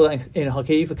occasionally. We saw that in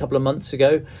Kharkiv a couple of months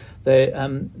ago. They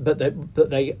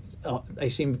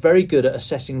seem very good at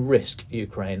assessing risk,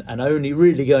 Ukraine, and only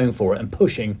really going for it and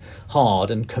pushing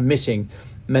hard and committing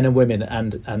men and women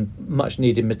and much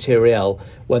needed materiel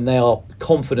when they are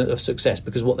confident of success.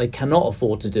 Because what they cannot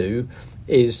afford to do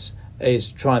is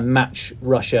try and match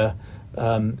Russia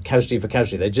casualty for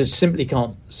casualty. They just simply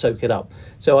can't soak it up.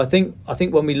 So I think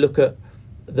when we look at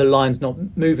the lines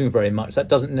not moving very much, that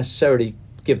doesn't necessarily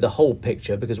give the whole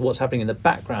picture, because what's happening in the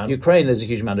background, Ukraine, there's a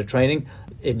huge amount of training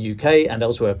in UK and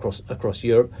elsewhere across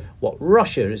Europe. What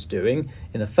Russia is doing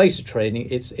in the face of training,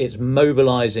 it's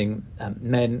mobilising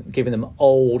men, giving them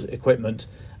old equipment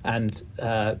and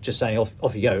just saying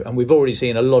off you go. And we've already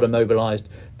seen a lot of mobilised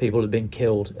people have been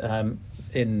killed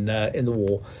in the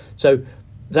war. So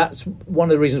that's one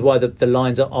of the reasons why the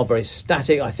lines are very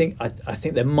static. I think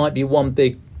there might be one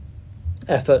big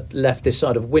effort left this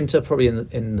side of winter, probably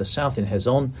in the south in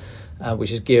Kherson,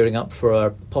 which is gearing up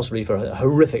possibly for a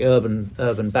horrific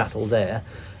urban battle there.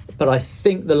 But I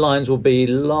think the lines will be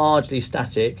largely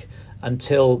static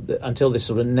until this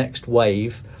sort of next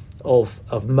wave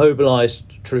of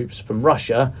mobilised troops from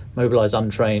Russia, mobilised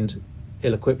untrained,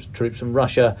 ill-equipped troops from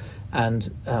Russia, and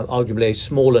arguably a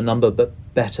smaller number but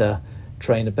better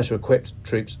trained and better equipped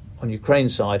troops on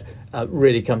Ukraine's side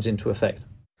really comes into effect.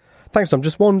 Thanks, Tom.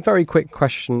 Just one very quick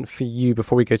question for you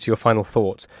before we go to your final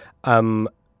thoughts.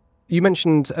 You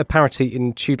mentioned a parity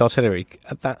in tuned artillery.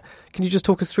 Can you just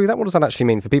talk us through that? What does that actually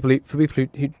mean for people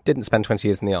who didn't spend 20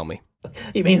 years in the army?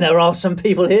 You mean there are some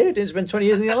people here who didn't spend 20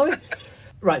 years in the army?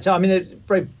 Right. So, I mean,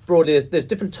 very broadly, there's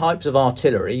different types of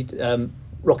artillery.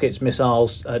 Rockets,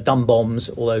 missiles, dumb bombs,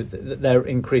 although they're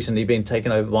increasingly being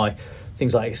taken over by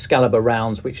things like Excalibur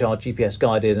rounds, which are GPS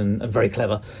guided and very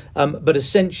clever. But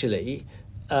essentially,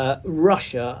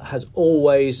 Russia has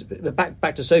always,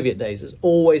 back to Soviet days, has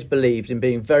always believed in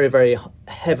being very, very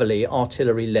heavily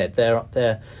artillery led.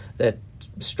 Their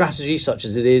strategy, such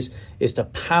as it is to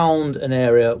pound an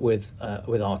area with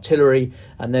artillery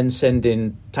and then send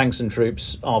in tanks and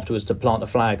troops afterwards to plant a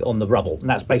flag on the rubble. And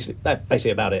that's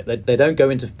basically about it. They don't go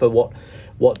into for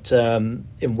what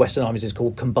in Western armies is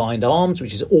called combined arms,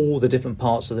 which is all the different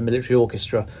parts of the military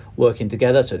orchestra working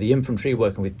together. So the infantry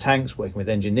working with tanks, working with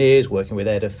engineers, working with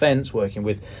air defence, working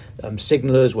with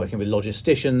signallers, working with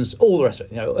logisticians, all the rest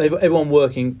of it. Everyone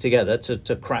working together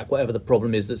to crack whatever the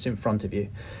problem is that's in front of you.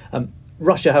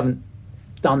 Russia haven't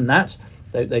done that.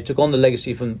 They took on the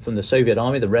legacy from the Soviet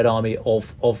army, the Red Army,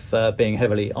 of being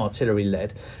heavily artillery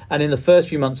led. And in the first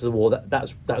few months of the war,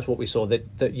 that's what we saw.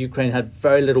 That Ukraine had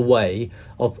very little way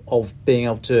of being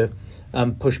able to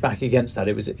push back against that.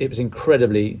 It was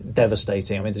incredibly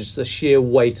devastating. I mean, just the sheer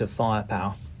weight of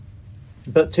firepower.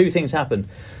 But two things happened.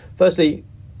 Firstly,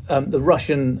 the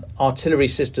Russian artillery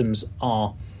systems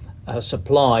are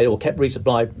supplied or kept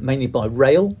resupplied mainly by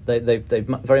rail. They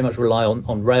very much rely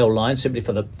on rail lines simply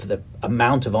for the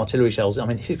amount of artillery shells. I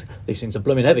mean, these things are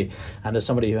blooming heavy. And as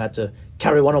somebody who had to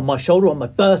carry one on my shoulder on my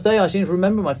birthday, I seem to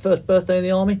remember my first birthday in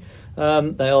the army,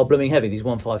 they are blooming heavy, these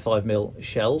 155mm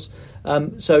shells.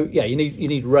 So yeah, you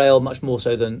need rail much more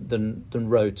so than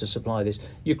road to supply this.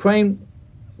 Ukraine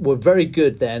were very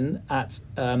good then at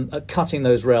cutting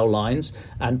those rail lines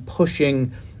and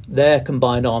pushing their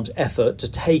combined arms effort to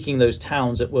taking those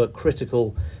towns that were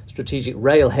critical strategic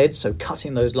railheads, so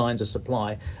cutting those lines of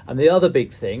supply. And the other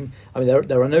big thing, I mean,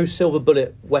 there are no silver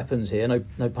bullet weapons here,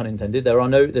 no pun intended.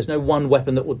 There's no one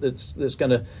weapon that's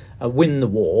going to win the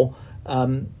war,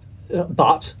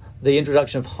 but the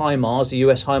introduction of HIMARS, the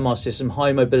US HIMARS system,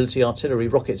 high mobility artillery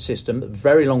rocket system,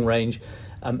 very long range,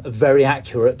 very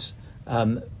accurate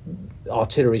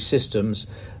artillery systems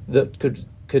that could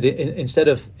instead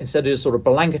of just sort of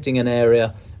blanketing an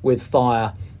area with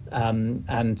fire and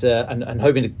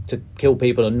hoping to kill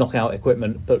people and knock out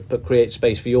equipment, but create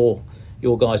space for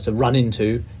your guys to run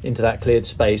into that cleared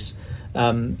space.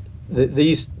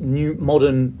 These new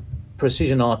modern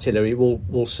precision artillery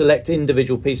will select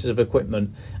individual pieces of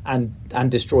equipment and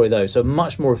destroy those. So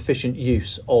much more efficient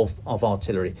use of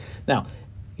artillery. Now,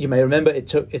 you may remember it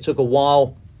took a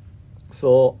while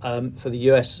for the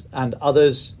US and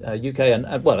others, UK and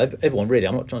everyone really.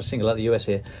 I'm not trying to single out the US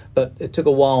here, but it took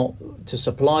a while to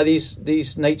supply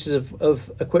these natures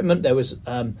of equipment. There was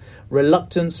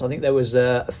reluctance. I think there was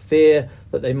a fear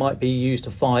that they might be used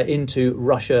to fire into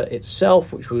Russia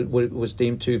itself, which was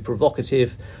deemed too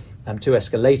provocative, too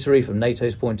escalatory from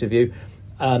NATO's point of view.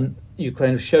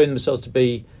 Ukraine have shown themselves to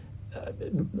be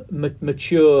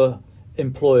mature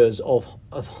employers of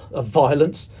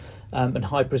violence and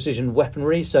high precision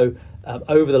weaponry. So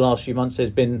over the last few months, there's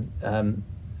been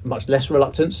much less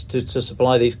reluctance to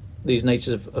supply these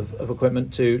natures of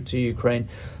equipment to Ukraine.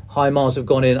 HIMARS have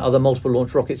gone in, other multiple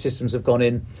launch rocket systems have gone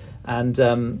in,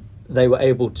 and they were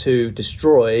able to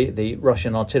destroy the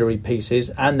Russian artillery pieces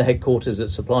and the headquarters that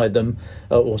supplied them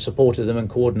or supported them and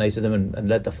coordinated them and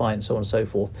led the fight and so on and so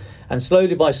forth. And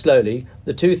slowly,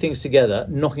 the two things together,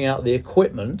 knocking out the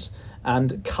equipment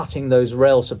and cutting those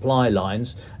rail supply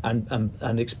lines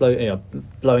and exploding,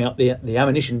 blowing up the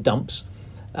ammunition dumps,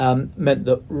 meant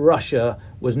that Russia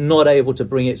was not able to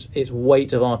bring its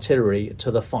weight of artillery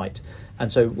to the fight. And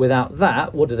so without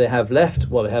that, what did they have left?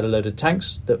 Well, they had a load of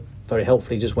tanks that very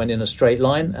helpfully just went in a straight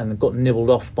line and got nibbled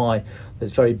off by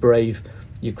this very brave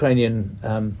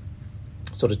Ukrainian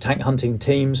sort of tank hunting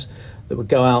teams that would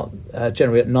go out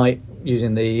generally at night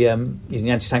using the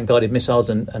anti-tank guided missiles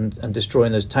and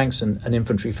destroying those tanks and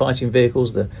infantry fighting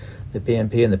vehicles, the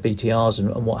PMP and the BTRs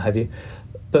and what have you.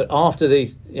 But after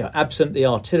absent the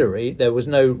artillery, there was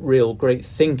no real great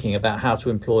thinking about how to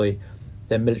employ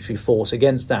their military force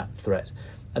against that threat.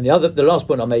 And the last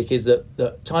point I'll make is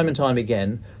that time and time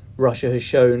again, Russia has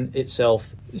shown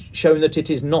that it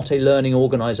is not a learning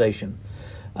organisation.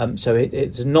 So it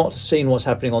has not seen what's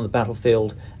happening on the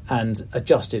battlefield and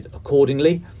adjusted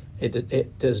accordingly.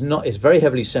 It does not. It's very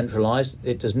heavily centralised.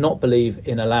 It does not believe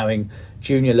in allowing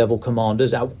junior level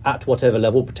commanders at whatever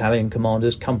level, battalion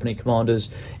commanders, company commanders,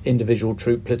 individual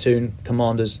troop platoon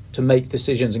commanders, to make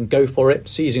decisions and go for it,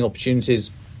 seizing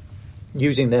opportunities,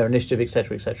 using their initiative,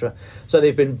 etc., etc. So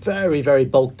they've been very, very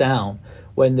bogged down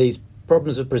when these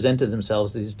problems have presented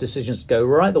themselves. These decisions go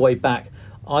right the way back,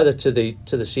 either to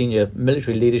the senior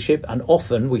military leadership, and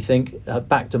often we think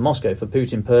back to Moscow for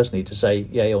Putin personally to say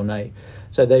yay or nay.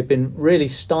 So they've been really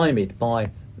stymied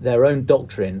by their own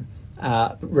doctrine,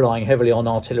 relying heavily on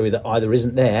artillery that either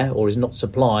isn't there or is not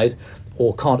supplied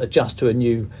or can't adjust to a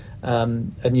new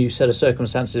set of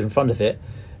circumstances in front of it.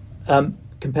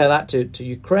 Compare that to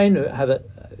Ukraine, who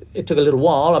it took a little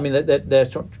while. I mean, they're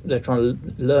trying to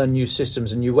learn new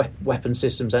systems and new weapon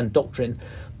systems and doctrine,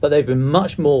 but they've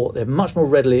much more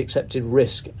readily accepted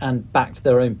risk and backed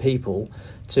their own people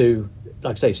to,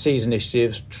 like I say, seize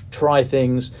initiatives, try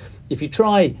things. If you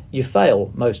try, you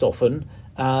fail most often.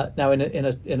 Now, in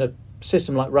a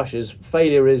system like Russia's,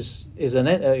 failure is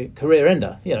a career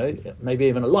ender. Maybe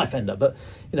even a life ender. But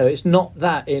it's not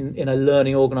that in a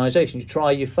learning organisation. You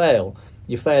try, you fail.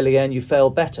 You fail again, you fail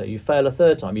better. You fail a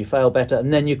third time, you fail better,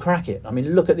 and then you crack it. I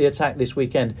mean, look at the attack this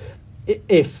weekend.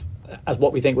 If, as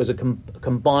what we think was a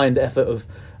combined effort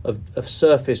of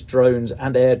surface drones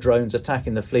and air drones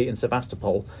attacking the fleet in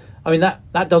Sevastopol, I mean,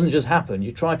 that doesn't just happen.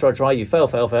 You try, you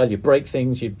fail, you break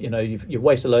things, you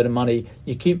waste a load of money,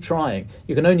 you keep trying.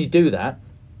 You can only do that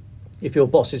if your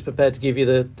boss is prepared to give you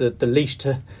the leash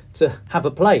to have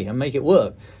a play and make it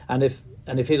work. And if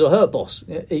his or her boss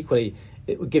equally,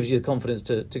 it gives you the confidence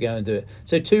to go and do it.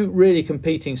 So two really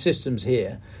competing systems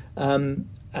here. And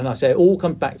I say it all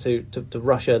comes back to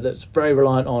Russia, that's very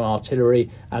reliant on artillery,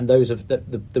 and those of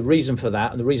the reason for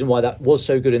that, and the reason why that was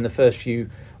so good in the first few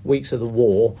weeks of the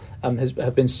war,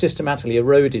 have been systematically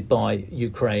eroded by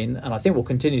Ukraine, and I think will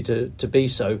continue to be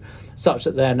so, such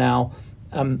that they're now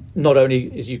not only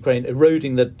is Ukraine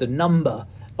eroding the number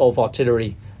of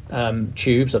artillery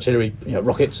tubes, artillery,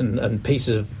 rockets and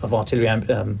pieces of artillery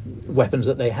weapons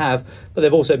that they have, but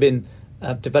they've also been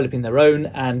developing their own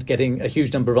and getting a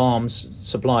huge number of arms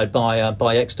supplied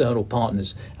by external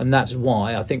partners, and that's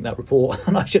why I think that report.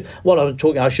 And I should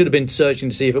have been searching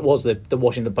to see if it was the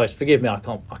Washington Post. Forgive me, I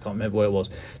can't remember where it was.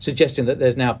 Suggesting that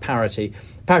there's now parity.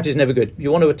 Parity is never good.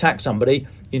 You want to attack somebody,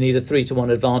 you need a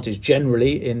 3-to-1 advantage.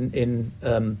 Generally, in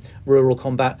rural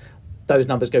combat, those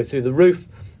numbers go through the roof.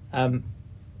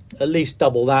 At least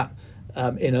double that.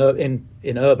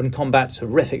 In urban combat,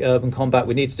 horrific urban combat,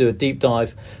 we need to do a deep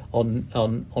dive on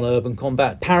urban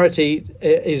combat. Parity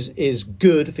is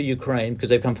good for Ukraine because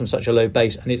they've come from such a low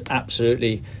base, and it's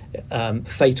absolutely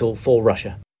fatal for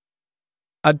Russia.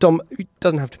 Dom, it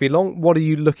doesn't have to be long. What are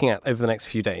you looking at over the next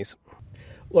few days?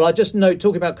 Well, I just note,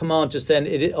 talking about command just then,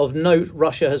 of note,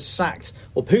 Russia has sacked,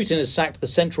 or Putin has sacked the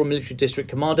Central Military District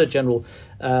Commander, General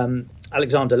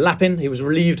Alexander Lapin. He was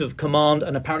relieved of command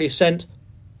and apparently sent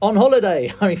on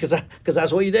holiday. I mean, because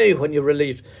that's what you do when you're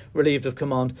relieved of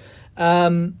command.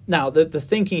 Now, the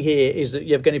thinking here is that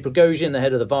Yevgeny Prigozhin, the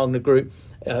head of the Wagner Group,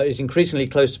 is increasingly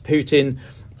close to Putin.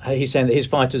 He's saying that his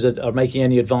fighters are making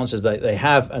any advances that they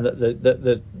have, and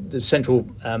that the Central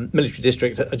Military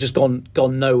District are just gone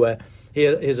nowhere.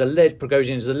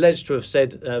 Prigozhin is alleged to have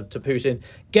said to Putin,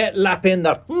 "Get Lapin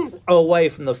away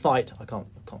from the fight." I can't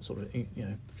sort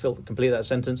of complete that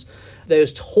sentence.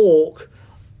 There's talk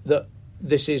that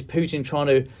this is Putin trying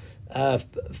to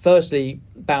firstly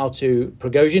bow to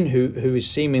Prigozhin, who is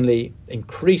seemingly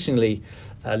increasingly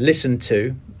listened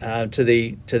to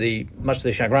the much to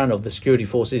the chagrin of the security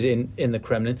forces in the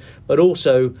Kremlin, but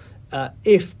also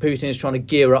if Putin is trying to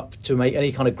gear up to make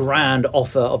any kind of grand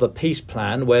offer of a peace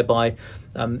plan whereby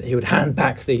he would hand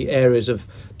back the areas of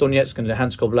Donetsk and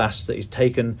Luhansk Oblast that he's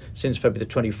taken since February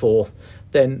the 24th,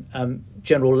 then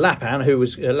General Lapin, who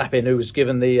was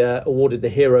given awarded the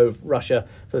Hero of Russia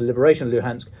for the liberation of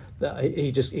Luhansk,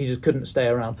 he just couldn't stay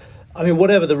around. I mean,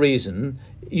 whatever the reason,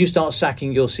 you start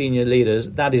sacking your senior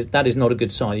leaders, that is not a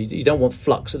good sign. You don't want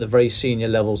flux at the very senior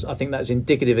levels. I think that's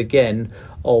indicative again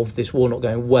of this war not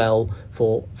going well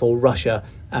for Russia,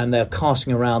 and they're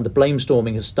casting around. The blame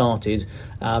storming has started,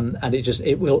 and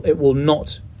it will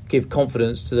not give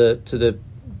confidence to the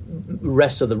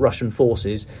rest of the Russian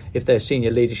forces if their senior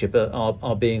leadership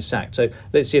are being sacked. So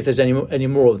let's see if there's any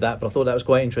more of that. But I thought that was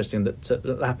quite interesting that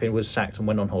Lapin was sacked and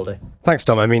went on holiday. Thanks,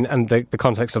 Dom. I mean, and the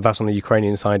context of that on the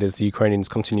Ukrainian side is the Ukrainians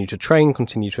continue to train,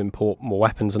 continue to import more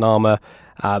weapons and armour.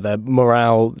 Their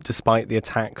morale, despite the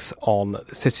attacks on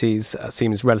cities,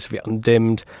 seems relatively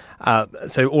undimmed.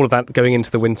 So all of that going into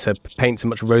the winter paints a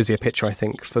much rosier picture, I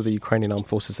think, for the Ukrainian armed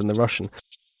forces than the Russian.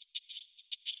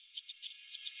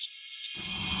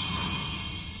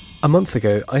 A month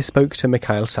ago, I spoke to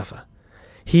Mikhail Safa.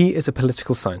 He is a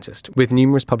political scientist with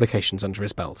numerous publications under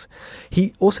his belt.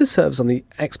 He also serves on the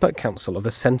expert council of the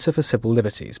Centre for Civil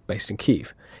Liberties, based in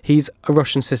Kyiv. He's a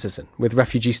Russian citizen with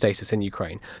refugee status in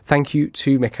Ukraine. Thank you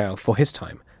to Mikhail for his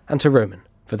time, and to Roman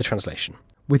for the translation.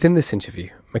 Within this interview,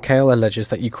 Mikhail alleges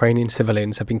that Ukrainian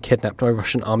civilians have been kidnapped by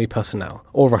Russian army personnel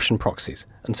or Russian proxies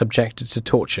and subjected to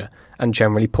torture and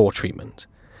generally poor treatment.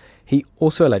 He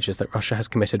also alleges that Russia has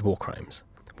committed war crimes.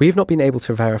 We have not been able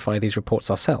to verify these reports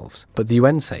ourselves, but the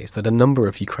UN says that a number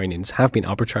of Ukrainians have been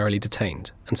arbitrarily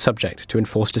detained and subject to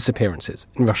enforced disappearances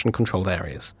in Russian-controlled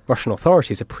areas. Russian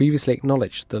authorities have previously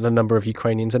acknowledged that a number of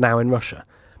Ukrainians are now in Russia,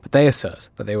 but they assert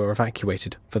that they were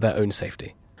evacuated for their own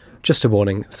safety. Just a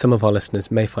warning, some of our listeners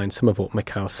may find some of what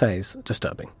Mikhail says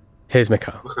disturbing. Here's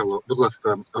Mikhail. Михайло, будь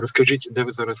ласка, розкажіть, де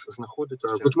ви зараз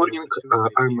знаходитесь? Good morning.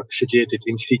 I'm situated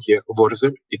in city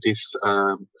Worzel. It is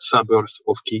suburbs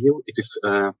of Kyiv. It is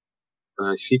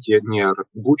city near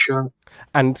Bucha.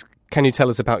 And can you tell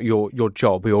us about your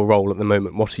job, your role at the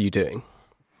moment? What are you doing?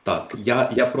 Так,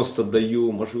 я просто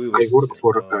даю можливість. I work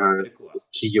for a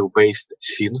Kyiv-based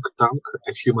think tank,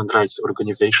 a human rights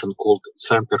organization called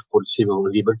Center for Civil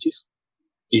Liberties.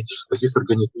 This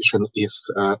organization is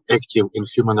active in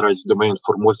human rights domain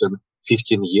for more than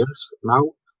 15 years now,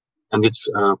 and it's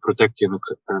protecting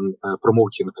and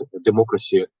promoting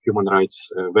democracy, human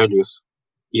rights values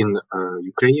in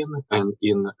Ukraine and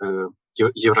in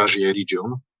Eurasia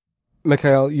region.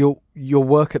 Mikhail, your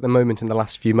work at the moment in the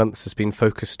last few months has been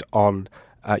focused on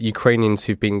Ukrainians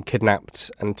who've been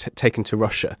kidnapped and taken to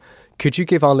Russia. Could you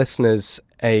give our listeners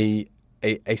a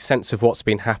sense of what's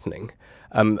been happening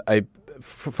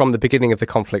from the beginning of the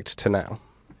conflict to now?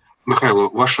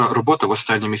 Михайло, ваша робота в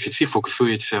останні місяці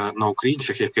фокусується на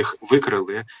українцях, яких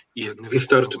викрали і We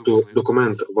started to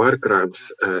document war crimes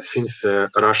since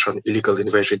Russian illegal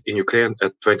invasion in Ukraine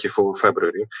at 24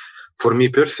 February. For me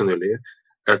personally,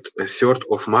 At 3rd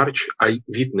of March, I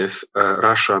witnessed a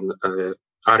Russian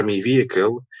army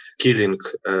vehicle killing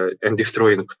and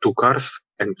destroying 2 cars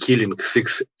and killing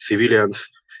 6 civilians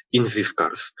in these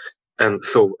cars. And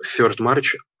so 3rd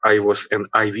March, I was an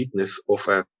eyewitness of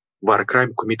a war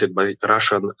crime committed by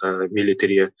Russian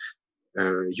military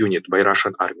unit, by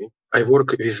Russian army. I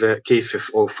work with the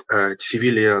cases of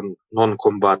civilian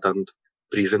non-combatant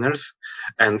prisoners,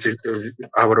 and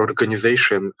our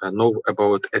organization know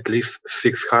about at least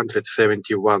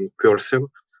 671 persons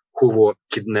who were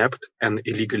kidnapped and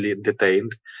illegally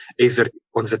detained, either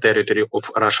on the territory of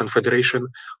Russian Federation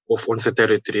or on the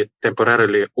territory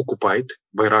temporarily occupied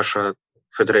by Russia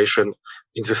Federation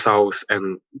in the south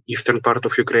and eastern part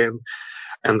of Ukraine.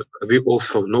 And we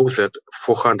also know that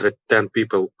 410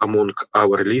 people among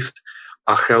our list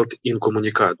are held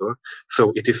incommunicado.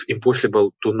 So it is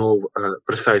impossible to know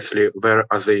precisely where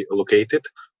are they located,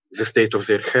 the state of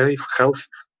their health,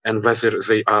 and whether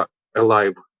they are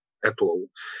alive at all.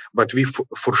 But we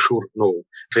for sure know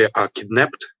they are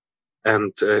kidnapped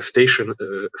and stationed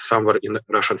somewhere in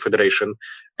Russian Federation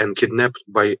and kidnapped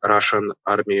by Russian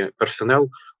army personnel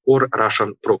or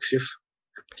Russian proxies.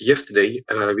 Yesterday,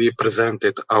 we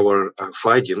presented our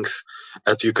findings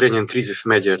at Ukrainian Crisis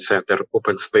Media Center,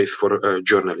 Open Space for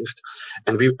Journalists,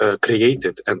 and we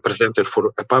created and presented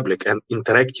for a public an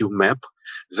interactive map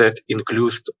that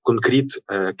includes concrete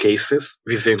cases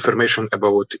with the information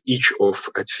about each of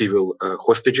civil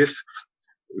hostages,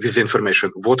 with the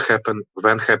information what happened,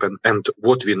 when happened, and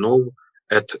what we know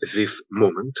at this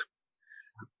moment.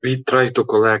 We try to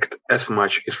collect as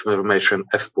much information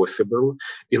as possible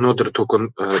in order to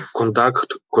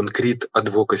conduct concrete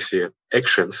advocacy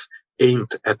actions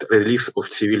aimed at release of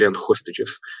civilian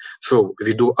hostages. So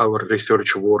we do our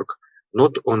research work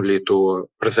not only to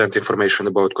present information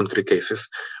about concrete cases,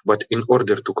 but in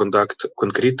order to conduct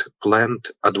concrete planned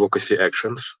advocacy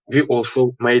actions. We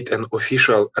also made an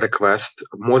official request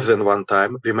more than one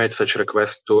time. We made such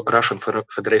request to Russian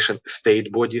Federation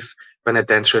state bodies,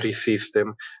 penitentiary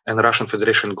system, and Russian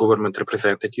Federation government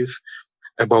representatives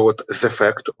about the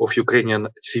fact of Ukrainian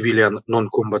civilian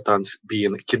non-combatants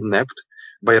being kidnapped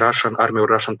by Russian army or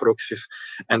Russian proxies.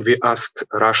 And we asked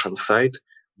Russian side,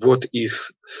 what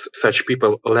is such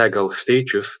people legal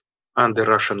status under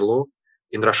Russian law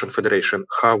in Russian Federation,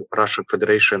 how Russian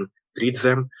Federation treats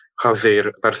them, how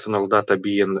their personal data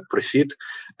being proceed,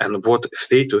 and what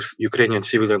status Ukrainian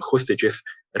civilian hostages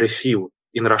receive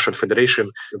in Russian Federation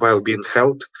while being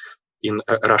held in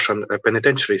a Russian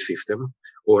penitentiary system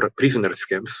or prisoner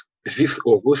camps. This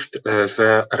August,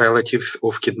 the relatives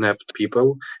of kidnapped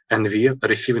people and we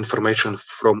receive information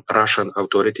from Russian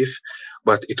authorities,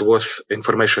 but it was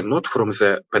information not from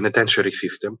the penitentiary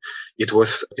system. It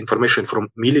was information from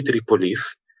military police,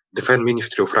 Defense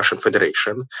Ministry of Russian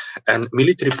Federation, and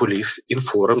military police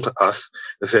informed us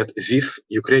that these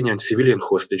Ukrainian civilian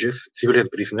hostages, civilian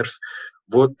prisoners,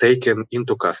 were taken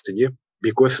into custody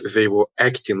because they were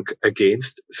acting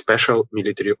against special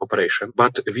military operation.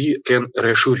 But we can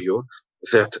reassure you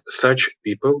that such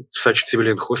people, such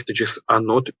civilian hostages are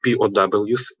not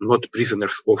POWs, not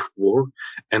prisoners of war,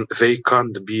 and they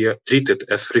can't be treated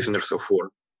as prisoners of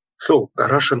war. So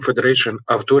Russian Federation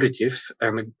authorities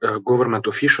and government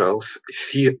officials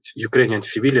see Ukrainian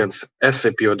civilians as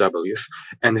POWs,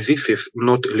 and this is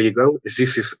not legal.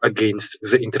 This is against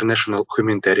the international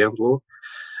humanitarian law,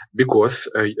 because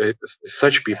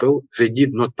such people, they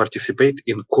did not participate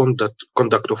in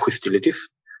conduct of hostilities.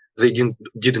 They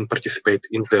didn't participate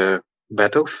in the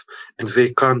battles, and they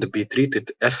can't be treated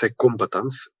as a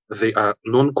combatants. They are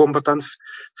non-combatants,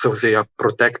 so they are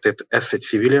protected as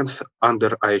civilians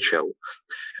under IHL.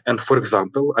 And for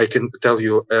example, I can tell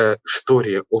you a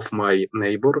story of my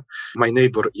neighbor. My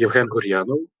neighbor, Yevgen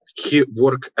Guryanov, he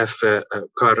worked as a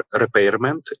car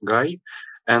repairman guy,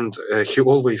 and he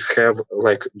always have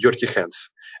like dirty hands.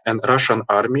 And Russian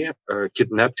army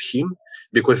kidnapped him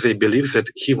because they believe that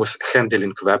he was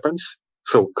handling weapons.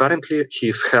 So currently he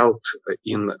is held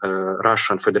in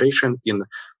Russian Federation in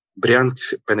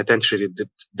Bryansk Penitentiary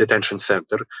Detention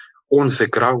Center on the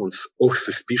grounds of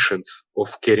suspicions of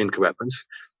carrying weapons,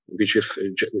 which is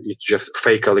just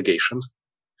fake allegations.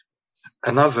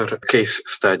 Another case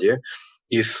study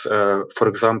is, for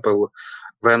example,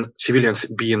 when civilians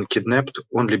being kidnapped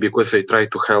only because they try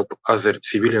to help other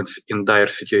civilians in dire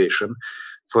situation.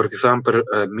 For example,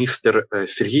 Mr.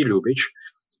 Sergei Lyubich,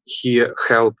 he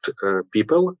helped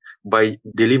people by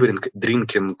delivering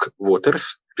drinking waters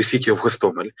to the city of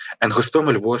Hostomel. And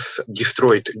Hostomel was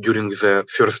destroyed during the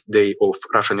first day of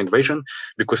Russian invasion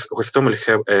because Hostomel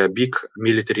have a big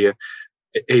military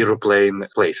aeroplane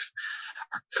place.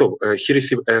 So he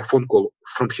received a phone call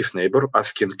from his neighbor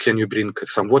asking, can you bring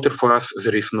some water for us?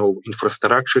 There is no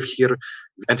infrastructure here.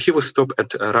 And he was stopped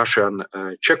at Russian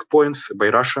checkpoints by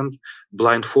Russians,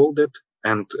 blindfolded,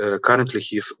 and currently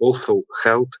he is also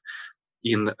held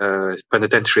in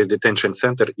penitentiary detention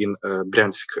center in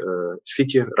Bryansk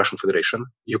city, Russian Federation.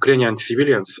 Ukrainian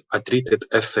civilians are treated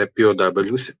as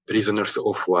POWs, prisoners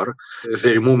of war.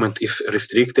 Their movement is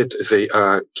restricted. They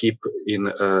are kept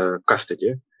in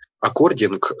custody.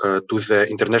 According to the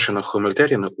international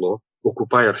humanitarian law,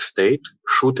 occupier state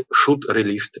should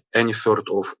release any sort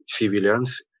of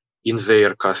civilians in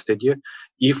their custody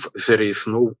if there is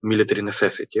no military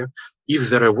necessity. If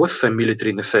there was some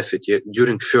military necessity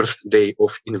during first day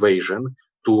of invasion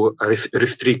to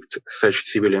restrict such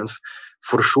civilians,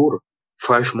 for sure,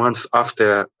 5 months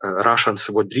after Russians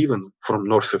were driven from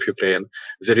north of Ukraine,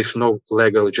 there is no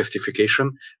legal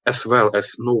justification as well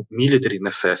as no military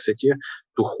necessity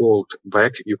to hold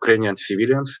back Ukrainian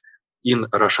civilians in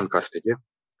Russian custody.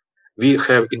 We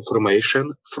have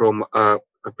information from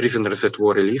prisoners that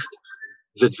were released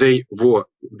that they were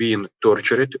being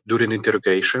tortured during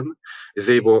interrogation.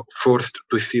 They were forced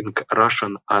to sing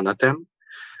Russian anthem.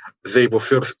 They were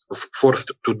forced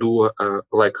to do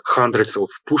like hundreds of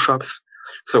push-ups.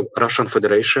 So Russian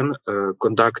Federation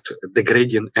conduct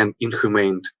degrading and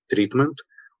inhumane treatment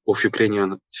of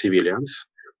Ukrainian civilians.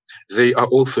 They are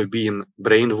also being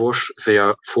brainwashed. They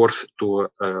are forced to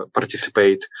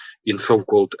participate in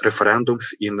so-called referendums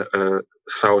in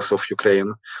south of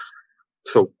Ukraine.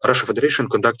 So Russian Federation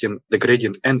conducting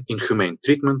degrading and inhumane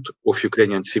treatment of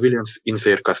Ukrainian civilians in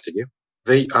their custody.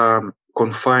 They are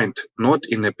confined not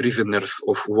in the prisoners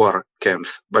of war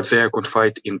camps, but they are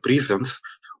confined in prisons.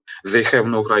 They have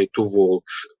no right to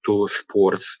walks, to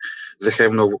sports. They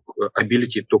have no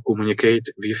ability to communicate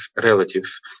with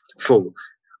relatives. So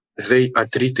they are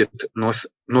treated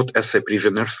not as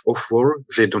prisoners of war.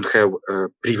 They don't have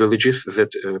privileges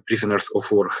that prisoners of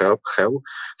war have.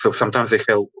 So sometimes they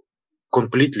have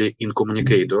completely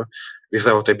incommunicado,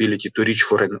 without ability to reach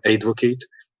for an advocate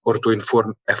or to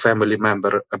inform a family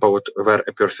member about where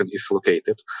a person is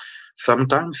located.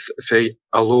 Sometimes they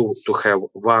allow to have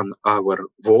 1 hour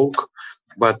walk,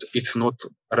 but it's not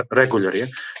regularly.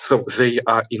 So they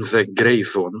are in the gray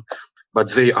zone, but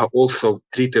they are also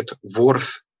treated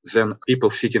worse than people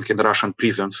sitting in Russian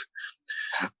prisons.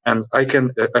 And I can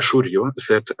assure you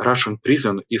that Russian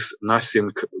prison is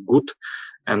nothing good,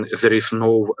 and there is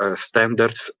no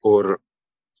standards or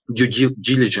due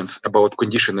diligence about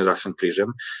condition in Russian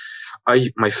prison.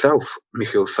 I myself,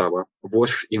 Mikhail Sava,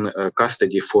 was in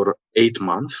custody for 8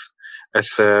 months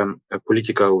as a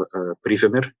political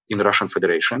prisoner in Russian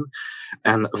Federation.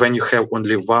 And when you have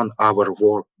only 1 hour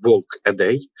walk a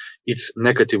day, it's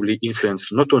negatively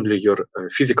influenced not only your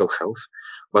physical health,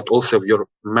 but also your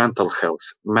mental health,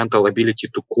 mental ability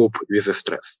to cope with the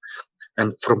stress.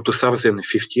 And from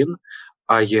 2015,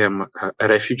 I am a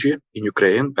refugee in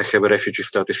Ukraine. I have a refugee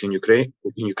status in Ukraine.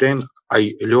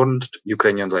 I learned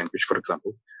Ukrainian language, for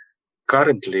example.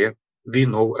 Currently, we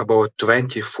know about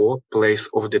 24 places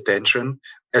of detention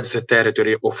at the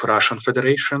territory of Russian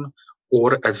Federation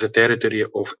or at the territory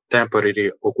of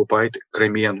temporarily occupied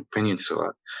Crimean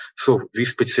Peninsula. So we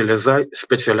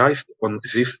specialized on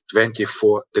these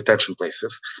 24 detention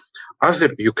places.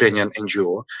 Other Ukrainian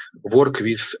NGO work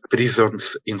with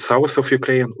prisons in south of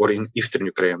Ukraine or in eastern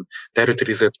Ukraine,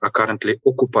 territories that are currently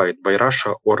occupied by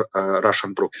Russia or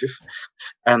Russian proxies.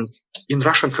 And in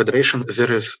Russian Federation,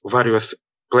 there is various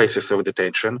places of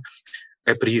detention,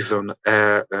 a prison,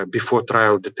 a before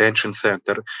trial detention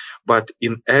center. But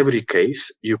in every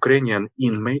case, Ukrainian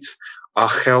inmates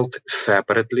are held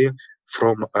separately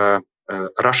from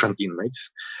Russian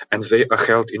inmates, and they are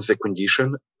held in the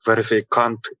condition where they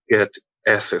can't get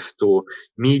access to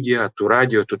media, to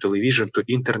radio, to television, to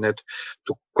internet,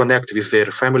 to connect with their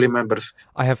family members.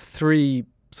 I have 3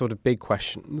 sort of big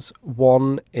questions.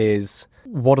 One is,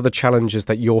 what are the challenges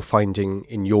that you're finding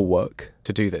in your work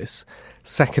to do this?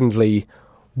 Secondly,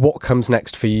 what comes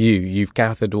next for you? You've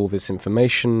gathered all this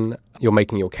information, you're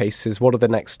making your cases. What are the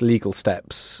next legal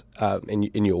steps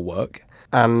in your work?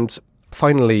 And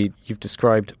finally, you've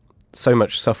described so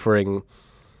much suffering,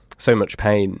 so much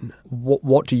pain.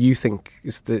 What do you think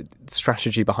is the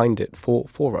strategy behind it for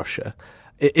Russia?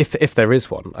 If there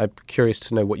is one, I'm curious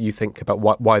to know what you think about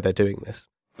why they're doing this.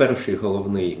 The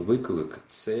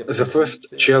first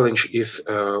challenge is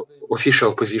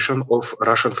official position of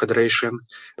Russian Federation,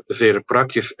 their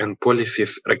practice and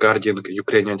policies regarding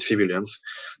Ukrainian civilians.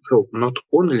 So not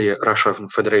only Russian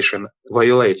Federation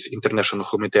violates international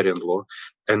humanitarian law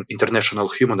and international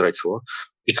human rights law,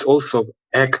 it's also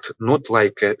act not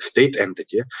like a state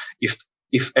entity,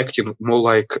 is acting more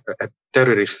like a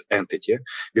terrorist entity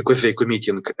because they're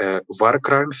committing war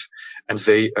crimes and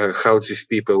they held these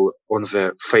people on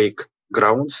the fake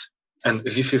grounds. And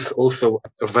this is also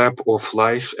a web of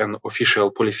lies and official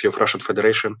policy of Russian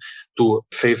Federation to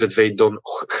say that they don't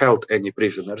held any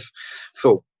prisoners.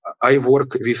 So I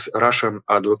work with Russian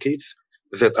advocates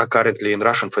that are currently in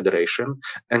Russian Federation,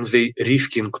 and they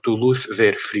risking to lose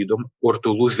their freedom or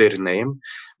to lose their name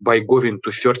by going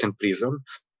to certain prison.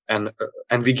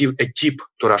 And we give a tip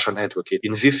to Russian advocate.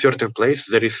 In this certain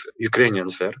place, there is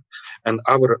Ukrainians there, and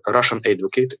our Russian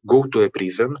advocate go to a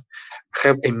prison,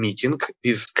 have a meeting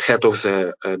with head of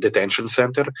the detention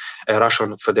center, a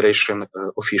Russian Federation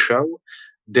official,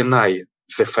 deny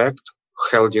the fact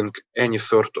holding any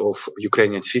sort of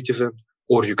Ukrainian citizen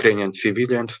or Ukrainian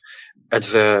civilians at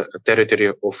the territory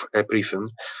of a prison.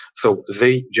 So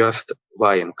they just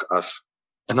lying us.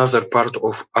 Another part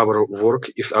of our work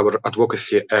is our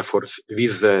advocacy efforts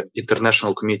with the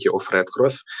International Committee of Red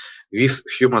Cross, with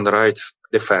human rights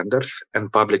defenders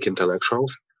and public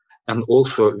intellectuals, and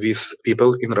also with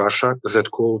people in Russia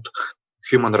that called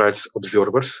human rights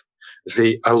observers.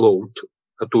 They allowed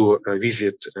to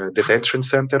visit detention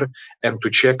center and to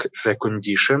check the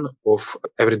condition of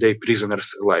everyday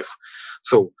prisoners' life.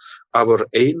 So our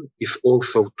aim is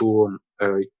also to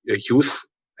use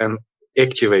and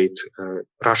activate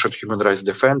Russian human rights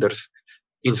defenders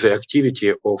in the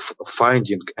activity of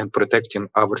finding and protecting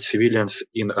our civilians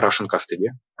in Russian custody.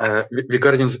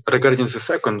 Regarding the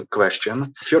second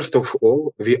question, first of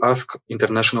all, we ask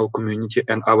international community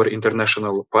and our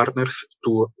international partners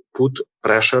to put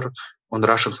pressure on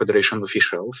Russian Federation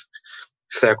officials.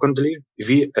 Secondly,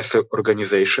 we as an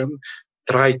organization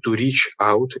try to reach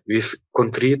out with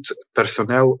concrete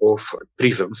personnel of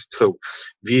prisons. So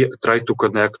we try to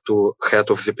connect to head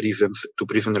of the prisons, to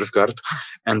prisoners guard,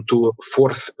 and to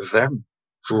force them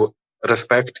to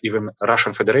respect even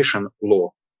Russian Federation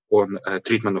law on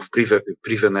treatment of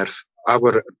prisoners.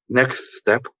 Our next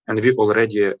step, and we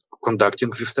already conducting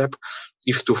this step,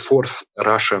 is to force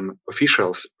Russian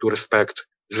officials to respect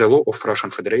the law of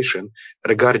Russian Federation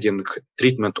regarding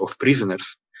treatment of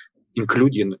prisoners,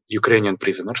 including Ukrainian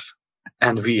prisoners,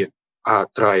 and we are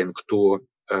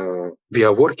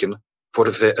working for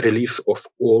the release of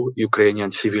all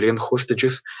Ukrainian civilian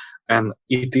hostages, and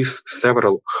it is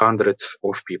several hundreds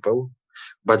of people,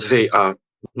 but they are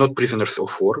not prisoners of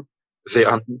war, they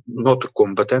are not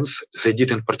combatants, they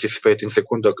didn't participate in the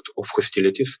conduct of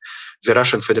hostilities. The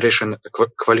Russian Federation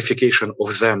qualification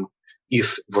of them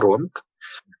is wrong.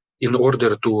 In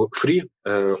order to free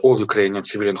all Ukrainian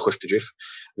civilian hostages,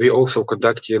 we also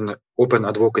conducting open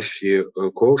advocacy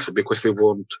calls because we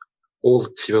want all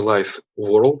civilized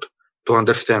world to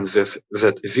understand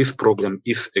that this problem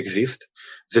exists,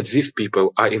 that these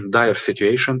people are in dire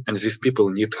situation and these people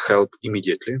need help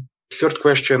immediately. Third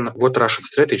question, what Russian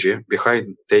strategy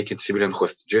behind taking civilian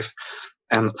hostages?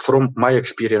 And from my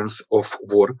experience of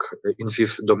work in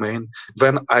this domain,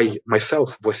 when I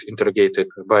myself was interrogated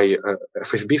by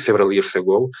FSB several years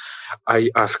ago, I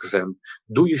asked them,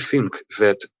 do you think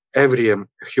that every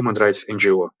human rights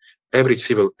NGO, every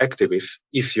civil activist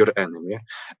is your enemy?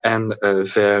 And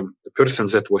the person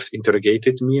that was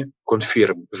interrogated me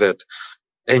confirmed that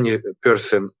any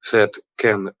person that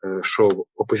can show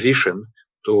opposition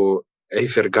to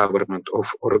either government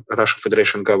or Russian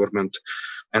Federation government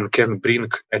and can bring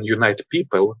and unite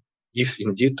people is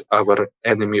indeed our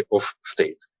enemy of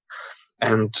state.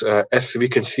 And as we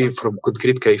can see from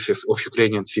concrete cases of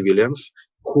Ukrainian civilians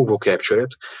who were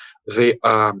captured, they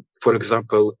are, for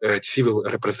example, civil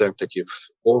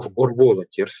representatives or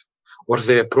volunteers, or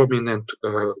they are prominent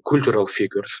cultural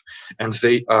figures, and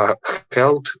they are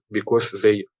held because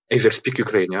they either speak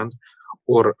Ukrainian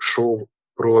or show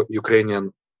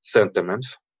pro-Ukrainian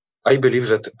sentiments. I believe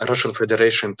that Russian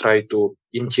Federation tried to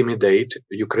intimidate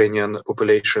Ukrainian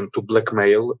population, to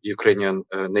blackmail Ukrainian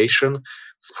nation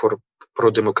for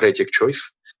pro-democratic choice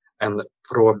and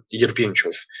pro-European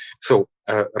choice. So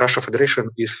Russian Federation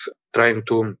is trying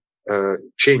to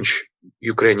change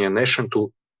Ukrainian nation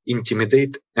to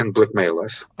intimidate and blackmail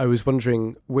us. I was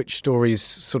wondering which stories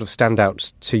sort of stand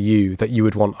out to you that you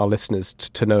would want our listeners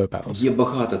to know about.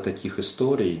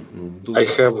 I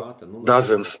have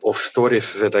dozens of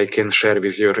stories that I can share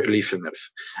with your listeners.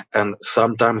 And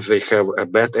sometimes they have a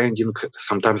bad ending,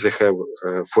 sometimes they have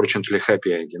fortunately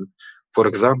happy ending. For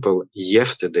example,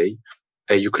 yesterday,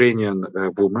 a Ukrainian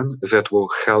woman that was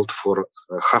held for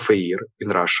half a year in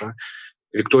Russia,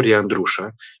 Victoria Andrusha.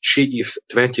 She is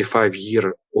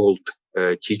 25-year-old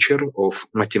teacher of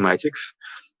mathematics,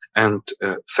 and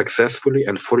successfully,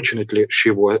 and fortunately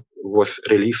she was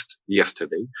released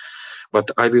yesterday.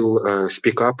 But I will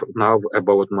speak up now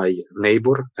about my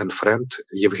neighbor and friend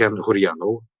Yevgen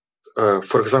Guryanov.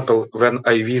 For example, when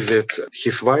I visit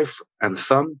his wife and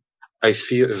son, I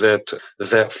see that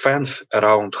the fence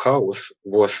around house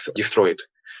was destroyed.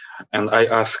 And I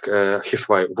ask his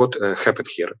wife, what happened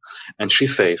here? And she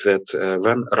says that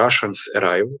when Russians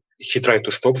arrive, he tried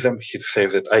to stop them. He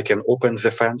says that I can open the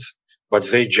fence, but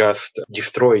they just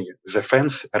destroy the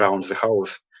fence around the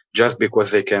house just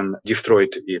because they can destroy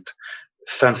it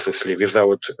senselessly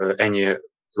without any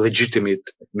legitimate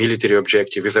military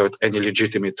objective, without any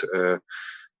legitimate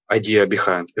idea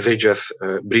behind. They just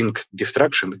bring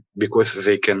destruction because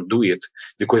they can do it,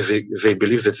 because they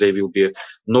believe that they will be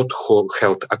not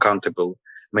held accountable,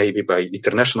 maybe by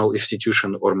international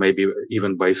institution or maybe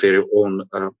even by their own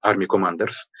army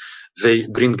commanders. They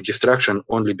bring destruction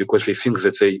only because they think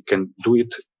that they can do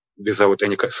it without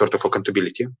any sort of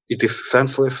accountability. It is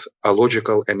senseless,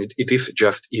 illogical, and it is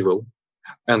just evil.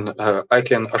 And I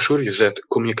can assure you that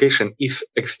communication is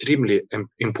extremely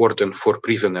important for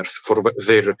prisoners, for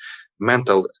their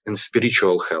mental and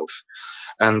spiritual health.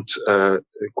 And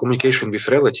communication with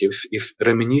relatives is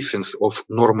reminiscence of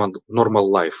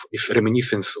normal life, is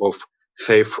reminiscence of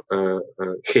safe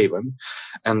haven.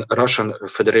 And Russian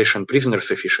Federation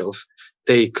prisoners officials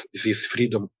take this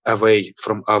freedom away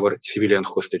from our civilian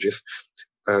hostages.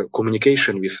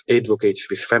 Communication with advocates,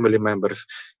 with family members,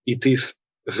 it is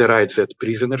the right that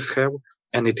prisoners have,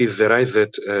 and it is the right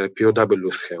that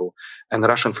POWs have. And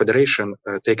Russian Federation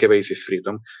take away this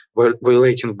freedom,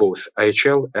 violating both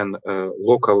IHL and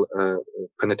local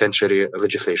penitentiary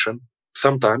legislation.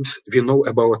 Sometimes we know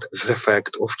about the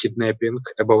fact of kidnapping,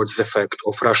 about the fact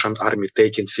of Russian army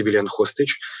taking civilian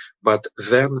hostage, but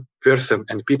then person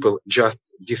and people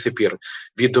just disappear.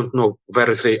 We don't know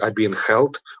where they are being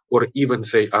held, or even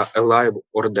they are alive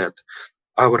or dead.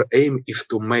 Our aim is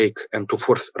to make and to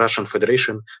force Russian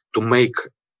Federation to make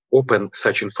open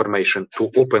such information,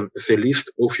 to open the list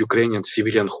of Ukrainian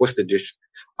civilian hostages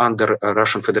under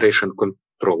Russian Federation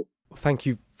control. Thank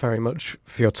you very much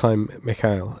for your time,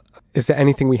 Mikhail. Is there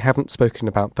anything we haven't spoken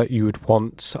about that you would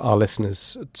want our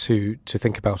listeners to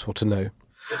think about or to know?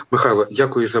 Михайло,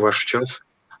 дякую за ваш час.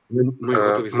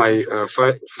 My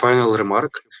final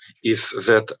remark is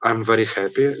that I'm very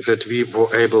happy that we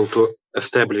were able to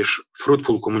establish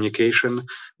fruitful communication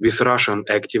with Russian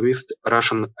activists,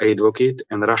 Russian advocates,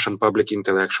 and Russian public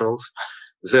intellectuals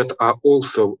that are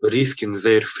also risking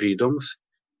their freedoms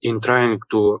in trying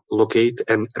to locate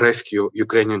and rescue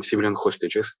Ukrainian civilian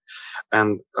hostages.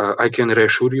 And I can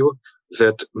reassure you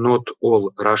that not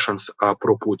all Russians are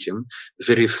pro-Putin.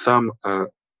 There is some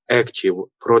active,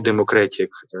 pro-democratic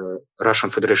Russian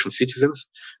Federation citizens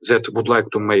that would like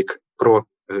to make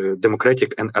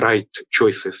pro-democratic and right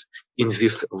choices in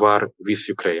this war with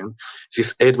Ukraine.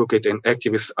 These advocates and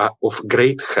activists are of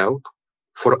great help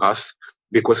for us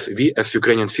because we as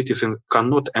Ukrainian citizens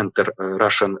cannot enter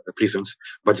Russian prisons,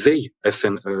 but they, as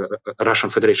a Russian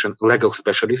Federation legal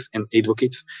specialists and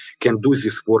advocates, can do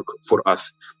this work for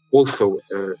us, also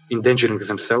endangering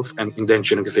themselves and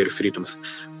endangering their freedoms,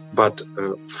 but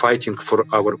fighting for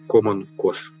our common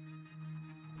cause.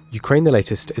 Ukraine the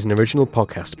Latest is an original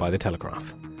podcast by The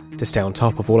Telegraph. To stay on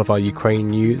top of all of our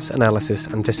Ukraine news, analysis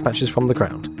and dispatches from the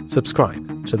ground,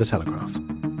 subscribe to The Telegraph.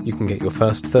 You can get your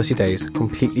first 30 days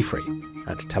completely free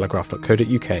at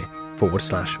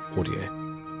telegraph.co.uk/audio.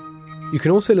 You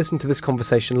can also listen to this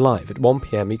conversation live at 1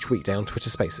 p.m. each weekday on Twitter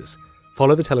Spaces.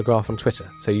 Follow The Telegraph on Twitter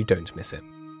so you don't miss it.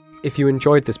 If you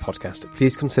enjoyed this podcast,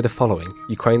 please consider following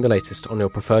Ukraine the Latest on your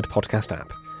preferred podcast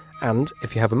app. And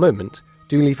if you have a moment,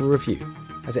 do leave a review,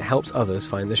 as it helps others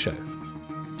find the show.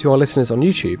 To our listeners on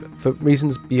YouTube, for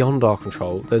reasons beyond our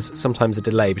control, there's sometimes a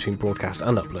delay between broadcast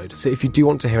and upload, so if you do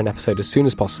want to hear an episode as soon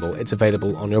as possible, it's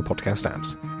available on your podcast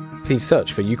apps. Please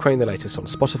search for Ukraine the Latest on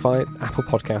Spotify, Apple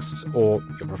Podcasts, or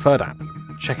your preferred app.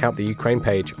 Check out the Ukraine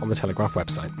page on the Telegraph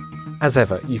website. As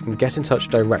ever, you can get in touch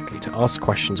directly to ask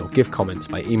questions or give comments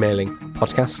by emailing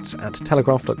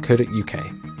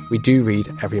podcasts@telegraph.co.uk. We do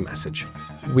read every message.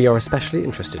 We are especially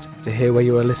interested to hear where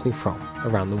you are listening from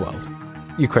around the world.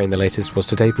 Ukraine the Latest was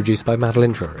today produced by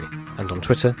Madeline Drury, and on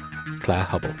Twitter, Claire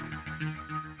Hubble.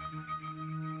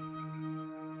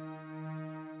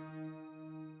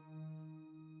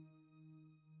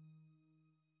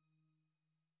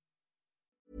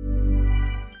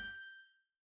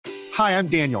 Hi, I'm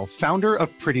Daniel, founder of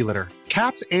Pretty Litter.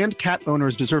 Cats and cat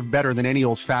owners deserve better than any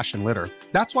old-fashioned litter.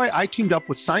 That's why I teamed up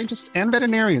with scientists and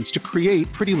veterinarians to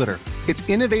create Pretty Litter. Its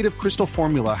innovative crystal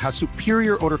formula has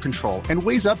superior odor control and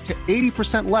weighs up to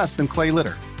 80% less than clay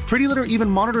litter. Pretty Litter even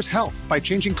monitors health by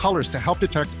changing colors to help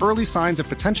detect early signs of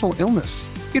potential illness.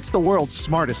 It's the world's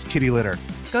smartest kitty litter.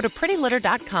 Go to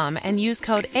prettylitter.com and use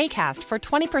code ACAST for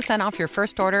 20% off your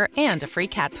first order and a free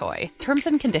cat toy. Terms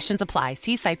and conditions apply.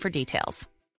 See site for details.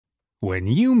 When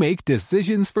you make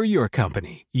decisions for your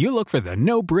company, you look for the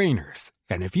no-brainers.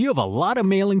 And if you have a lot of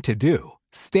mailing to do,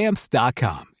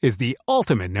 Stamps.com is the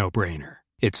ultimate no-brainer.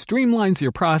 It streamlines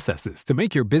your processes to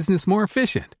make your business more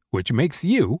efficient, which makes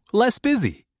you less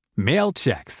busy. Mail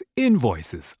checks,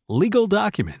 invoices, legal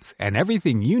documents, and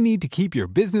everything you need to keep your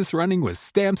business running with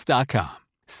Stamps.com.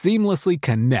 Seamlessly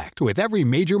connect with every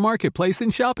major marketplace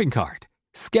and shopping cart.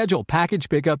 Schedule package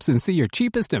pickups and see your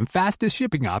cheapest and fastest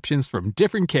shipping options from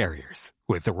different carriers,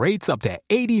 with rates up to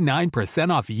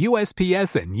 89% off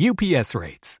USPS and UPS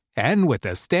rates. And with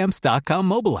the Stamps.com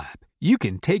mobile app, you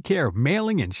can take care of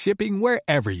mailing and shipping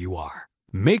wherever you are.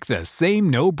 Make the same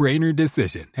no-brainer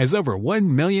decision as over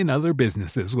 1 million other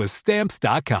businesses with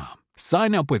Stamps.com.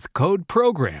 Sign up with code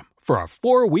PROGRAM for a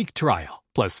 4-week trial,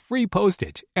 plus free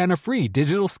postage and a free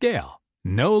digital scale.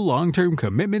 No long-term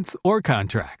commitments or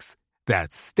contracts.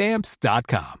 That's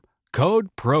Stamps.com. Code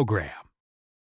PROGRAM.